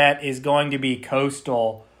 3-unit bet is going to be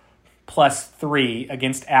Coastal +3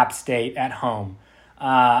 against App State at home.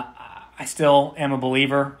 I still am a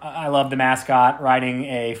believer. I love the mascot riding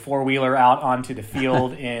a 4-wheeler out onto the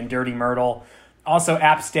field in Dirty Myrtle. Also,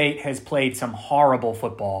 App State has played some horrible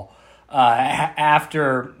football.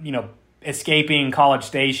 After, escaping College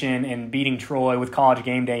Station and beating Troy with College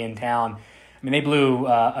game day in town, I mean, they blew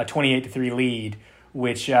a 28-3 lead,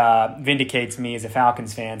 which vindicates me as a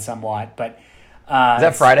Falcons fan somewhat. But is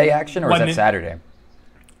that Friday action or is that Saturday?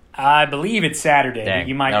 I believe it's Saturday. Dang,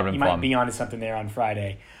 you might be onto something there on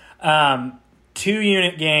Friday.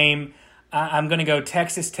 2-unit game. I'm going to go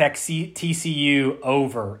Texas Tech TCU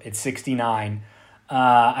over at 69.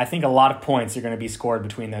 I think a lot of points are going to be scored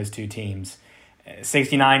between those two teams.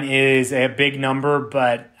 69 is a big number,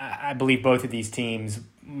 but I believe both of these teams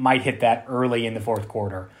might hit that early in the fourth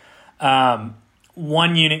quarter.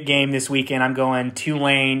 1-unit game this weekend. I'm going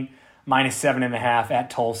Tulane -7.5 at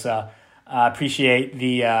Tulsa. Appreciate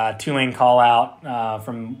the Tulane call out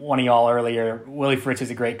from one of y'all earlier. Willie Fritz is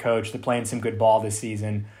a great coach. They're playing some good ball this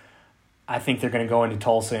season. I think they're going to go into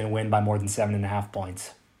Tulsa and win by more than 7.5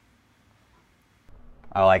 points.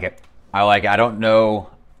 I like it. I don't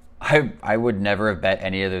know. I would never have bet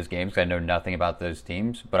any of those games because I know nothing about those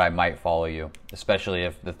teams, but I might follow you, especially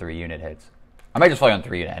if the 3-unit hits. I might just follow you on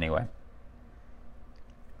 3-unit anyway.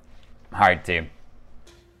 All right, team.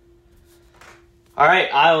 All right,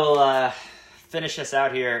 I will finish us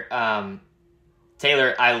out here.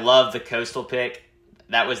 Taylor, I love the Coastal pick.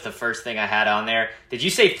 That was the first thing I had on there. Did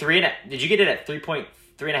you say 3? Did you get it at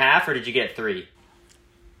 3.5 or did you get it 3?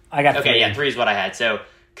 I got 3. Okay, yeah, 3 is what I had. So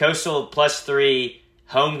Coastal +3,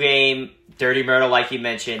 home game, Dirty Myrtle, like you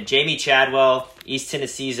mentioned. Jamie Chadwell, East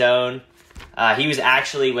Tennessee zone. He was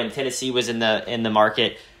actually when Tennessee was in the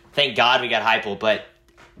market. Thank God we got Heupel, but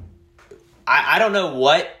I don't know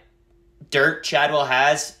what dirt Chadwell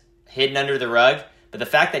has hidden under the rug, but the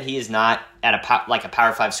fact that he is not at a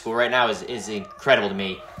Power 5 school right now is incredible to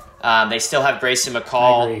me. They still have Grayson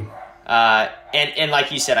McCall. I agree. And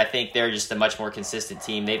like you said, I think they're just a much more consistent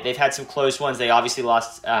team. They've had some close ones. They obviously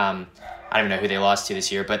lost. I don't even know who they lost to this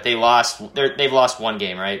year, but they've lost 1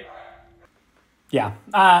 game, right? Yeah.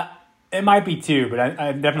 It might be 2, but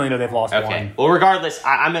I definitely know they've lost 1. Okay. Well, regardless,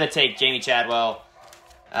 I'm going to take Jamie Chadwell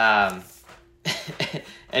and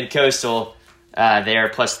Coastal there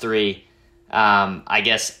 +3. I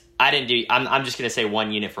guess I didn't do. I'm just going to say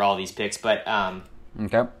 1 unit for all these picks, but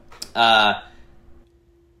Okay.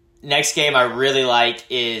 Next game I really like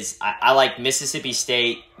is I like Mississippi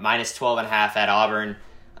State -12.5 at Auburn.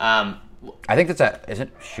 I think that's is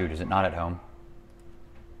it not at home?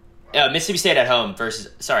 Mississippi State at home versus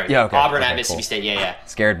Auburn at Mississippi State. Yeah.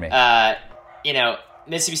 Scared me.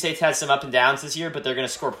 Mississippi State's had some up and downs this year, but they're going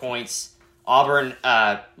to score points. Auburn,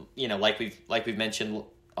 like we've mentioned,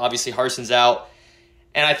 obviously Harson's out,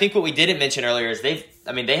 and I think what we didn't mention earlier is they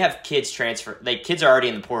have kids transfer. Kids are already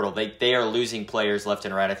in the portal. They are losing players left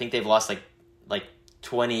and right. I think they've lost like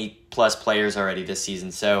 20 plus players already this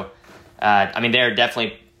season. So, they're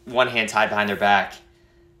definitely one hand tied behind their back.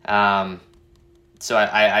 So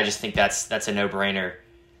I just think that's a no-brainer.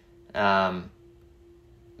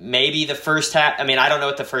 Maybe the first half. I don't know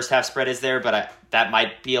what the first half spread is there, but that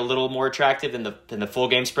might be a little more attractive than the full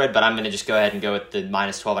game spread. But I'm going to just go ahead and go with the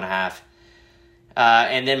 -12.5.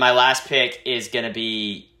 And then my last pick is going to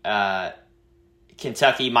be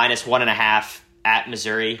Kentucky -1.5 at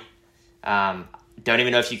Missouri. Don't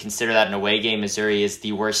even know if you consider that an away game. Missouri is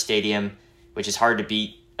the worst stadium, which is hard to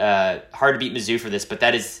beat. Hard to beat Mizzou for this, but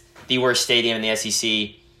that is the worst stadium in the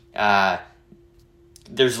SEC.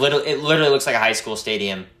 It literally looks like a high school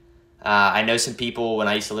stadium. I know some people when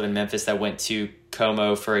I used to live in Memphis that went to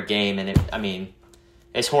Como for a game, and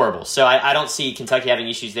it's horrible. So I don't see Kentucky having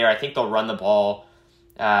issues there. I think they'll run the ball.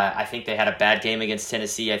 I think they had a bad game against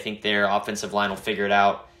Tennessee. I think their offensive line will figure it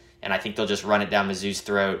out, and I think they'll just run it down Mizzou's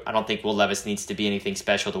throat. I don't think Will Levis needs to be anything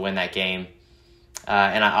special to win that game.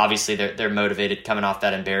 Obviously they're motivated coming off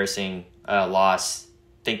that embarrassing loss.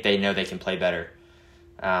 Think they know they can play better.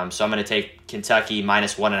 So I'm going to take Kentucky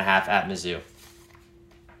 -1.5 at Mizzou.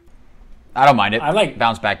 I don't mind it. I like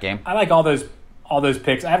bounce back game. I like all those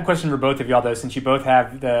picks. I have a question for both of y'all though, since you both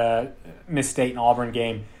have the Miss State and Auburn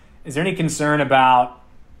game. Is there any concern about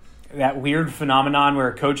that weird phenomenon where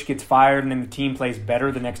a coach gets fired and then the team plays better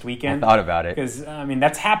the next weekend? I thought about it. Because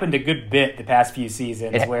that's happened a good bit the past few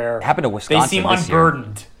seasons where happened to Wisconsin they seem this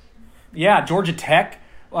unburdened. year. Yeah, Georgia Tech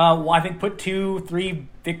well, I think put 2-3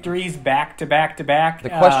 victories back to back to back. The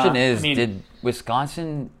question is, did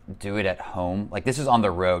Wisconsin do it at home? Like, this is on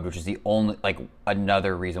the road, which is the only, like,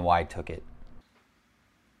 another reason why I took it.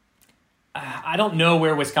 I don't know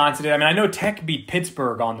where Wisconsin did. I mean, I know Tech beat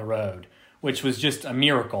Pittsburgh on the road, which was just a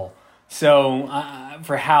miracle. So,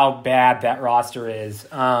 for how bad that roster is,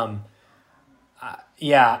 I'm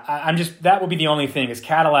just, that would be the only thing, is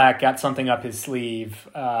Cadillac got something up his sleeve,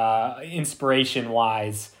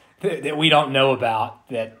 inspiration-wise, that we don't know about,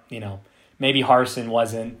 that, maybe Harsin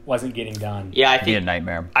wasn't getting done. Yeah, I It'd be a think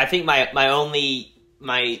nightmare. I think my only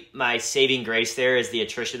saving grace there is the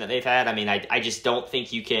attrition that they've had. I mean, I just don't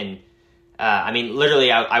think you can.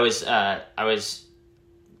 Literally, I was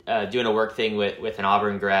doing a work thing with an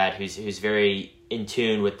Auburn grad who's very in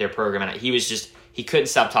tune with their program, and he couldn't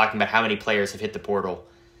stop talking about how many players have hit the portal.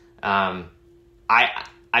 I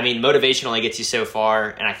mean, motivation only gets you so far,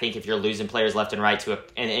 and I think if you're losing players left and right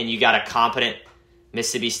and you got a competent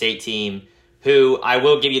Mississippi State team, who, I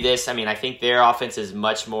will give you this, I mean, I think their offense is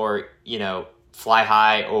much more, fly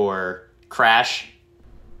high or crash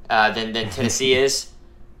than Tennessee is.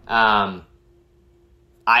 I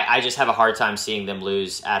just have a hard time seeing them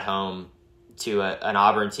lose at home to an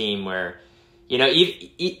Auburn team where,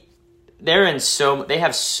 they have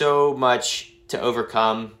so much to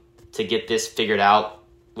overcome to get this figured out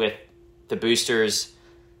with the boosters.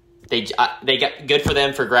 They got good for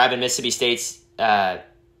them for grabbing Mississippi State's AD,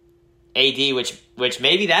 which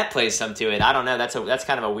maybe that plays some to it. I don't know. That's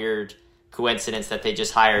kind of a weird coincidence that they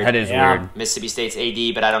just hired. That is weird. Mississippi State's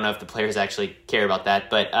AD, but I don't know if the players actually care about that.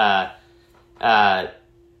 But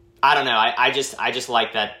I don't know. I just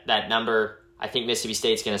like that number. I think Mississippi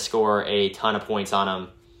State's going to score a ton of points on them,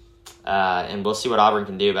 and we'll see what Auburn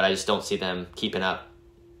can do. But I just don't see them keeping up.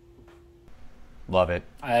 Love it.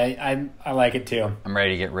 I like it too. I'm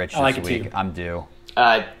ready to get rich I like this it week. too. I'm due.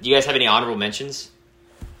 Do you guys have any honorable mentions?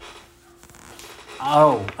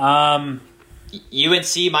 Oh, UNC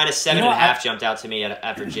minus 7.5 jumped out to me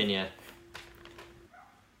at Virginia.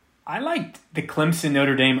 I liked the Clemson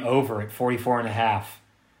Notre Dame over at 44.5.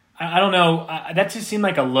 I don't know. That just seemed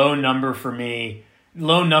like a low number for me.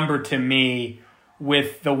 Low number to me,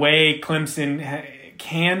 with the way Clemson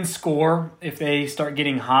can score if they start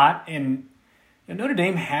getting hot. And Notre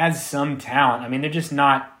Dame has some talent. I mean, they're just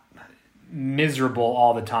not miserable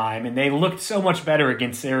all the time. And they looked so much better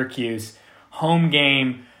against Syracuse. Home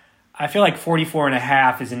game, I feel like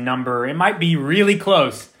 44.5 is a number. It might be really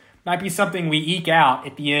close. Might be something we eke out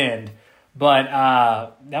at the end. But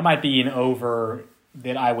that might be an over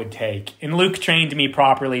that I would take. And Luke trained me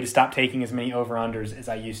properly to stop taking as many over-unders as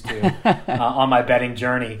I used to on my betting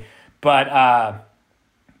journey. But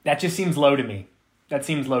that just seems low to me. That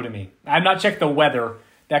seems low to me. I've not checked the weather.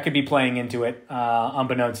 That could be playing into it,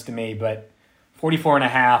 unbeknownst to me. But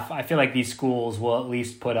 44.5, I feel like these schools will at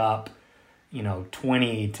least put up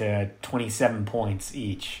 20 to 27 points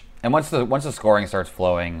each. And once the scoring starts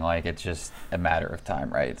flowing, like, it's just a matter of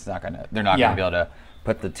time, right? They're not gonna be able to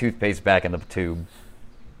put the toothpaste back in the tube.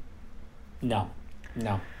 No.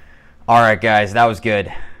 All right, guys, that was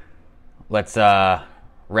good. Let's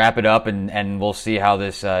wrap it up, and we'll see how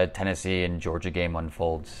this Tennessee and Georgia game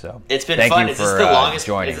unfolds. So it's been thank fun. you Is for this the longest?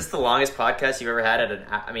 joining. Is this the longest podcast you've ever had?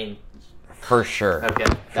 For sure. Okay,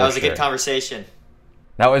 that was a good conversation.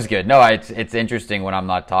 That was good. No, it's interesting when I'm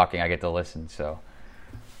not talking. I get to listen. So.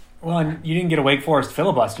 Well, and you didn't get a Wake Forest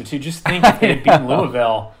filibuster, too. Just think if they had beaten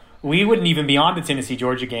Louisville, we wouldn't even be on the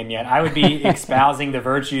Tennessee-Georgia game yet. I would be espousing the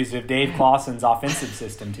virtues of Dave Clawson's offensive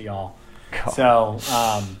system to y'all. God. So,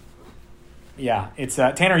 it's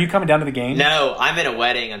Tanner, are you coming down to the game? No, I'm in a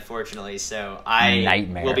wedding, unfortunately, so I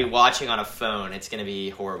will be watching on a phone. It's going to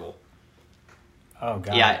be horrible. Oh,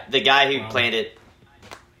 God. Yeah, the guy who planned it,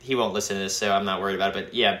 he won't listen to this, so I'm not worried about it.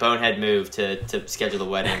 But, yeah, bonehead move to schedule the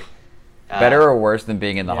wedding. Better or worse than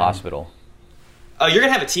being in the hospital? Oh, you're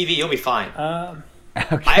going to have a TV. You'll be fine. Okay.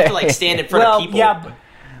 I have to, stand in front of people. Yeah,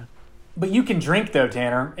 but you can drink, though,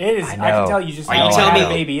 Tanner. It is. I can tell you just Are you telling me,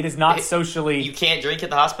 baby. It is not socially... You can't drink at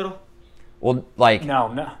the hospital? Well,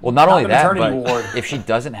 No. Well, not only that, but ward. if she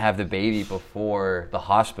doesn't have the baby before the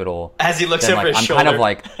hospital... As he looks over his I'm shoulder. kind of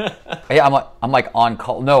like... Yeah, I'm like on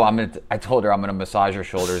call. No, I told her I'm going to massage her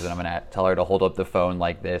shoulders, and I'm going to tell her to hold up the phone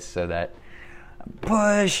like this so that...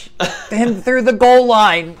 Push him through the goal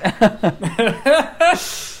line.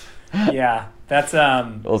 Yeah, that's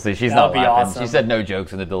We'll see. She's not laughing. Awesome. She said no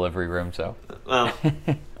jokes in the delivery room. So. Well.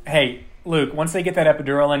 Hey, Luke. Once they get that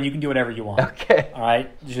epidural in, you can do whatever you want. Okay. All right.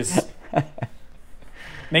 Just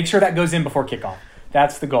make sure that goes in before kickoff.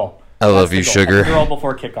 That's the goal. I love you, sugar. Epidural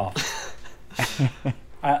before kickoff.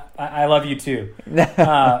 I love you too.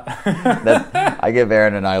 I give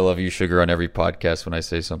Aaron an I love you sugar on every podcast when I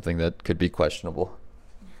say something that could be questionable.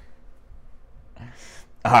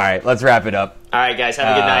 All right, let's wrap it up. All right, guys,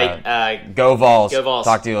 have a good night. Go Vols. Go Vols.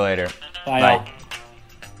 Talk to you later. Bye.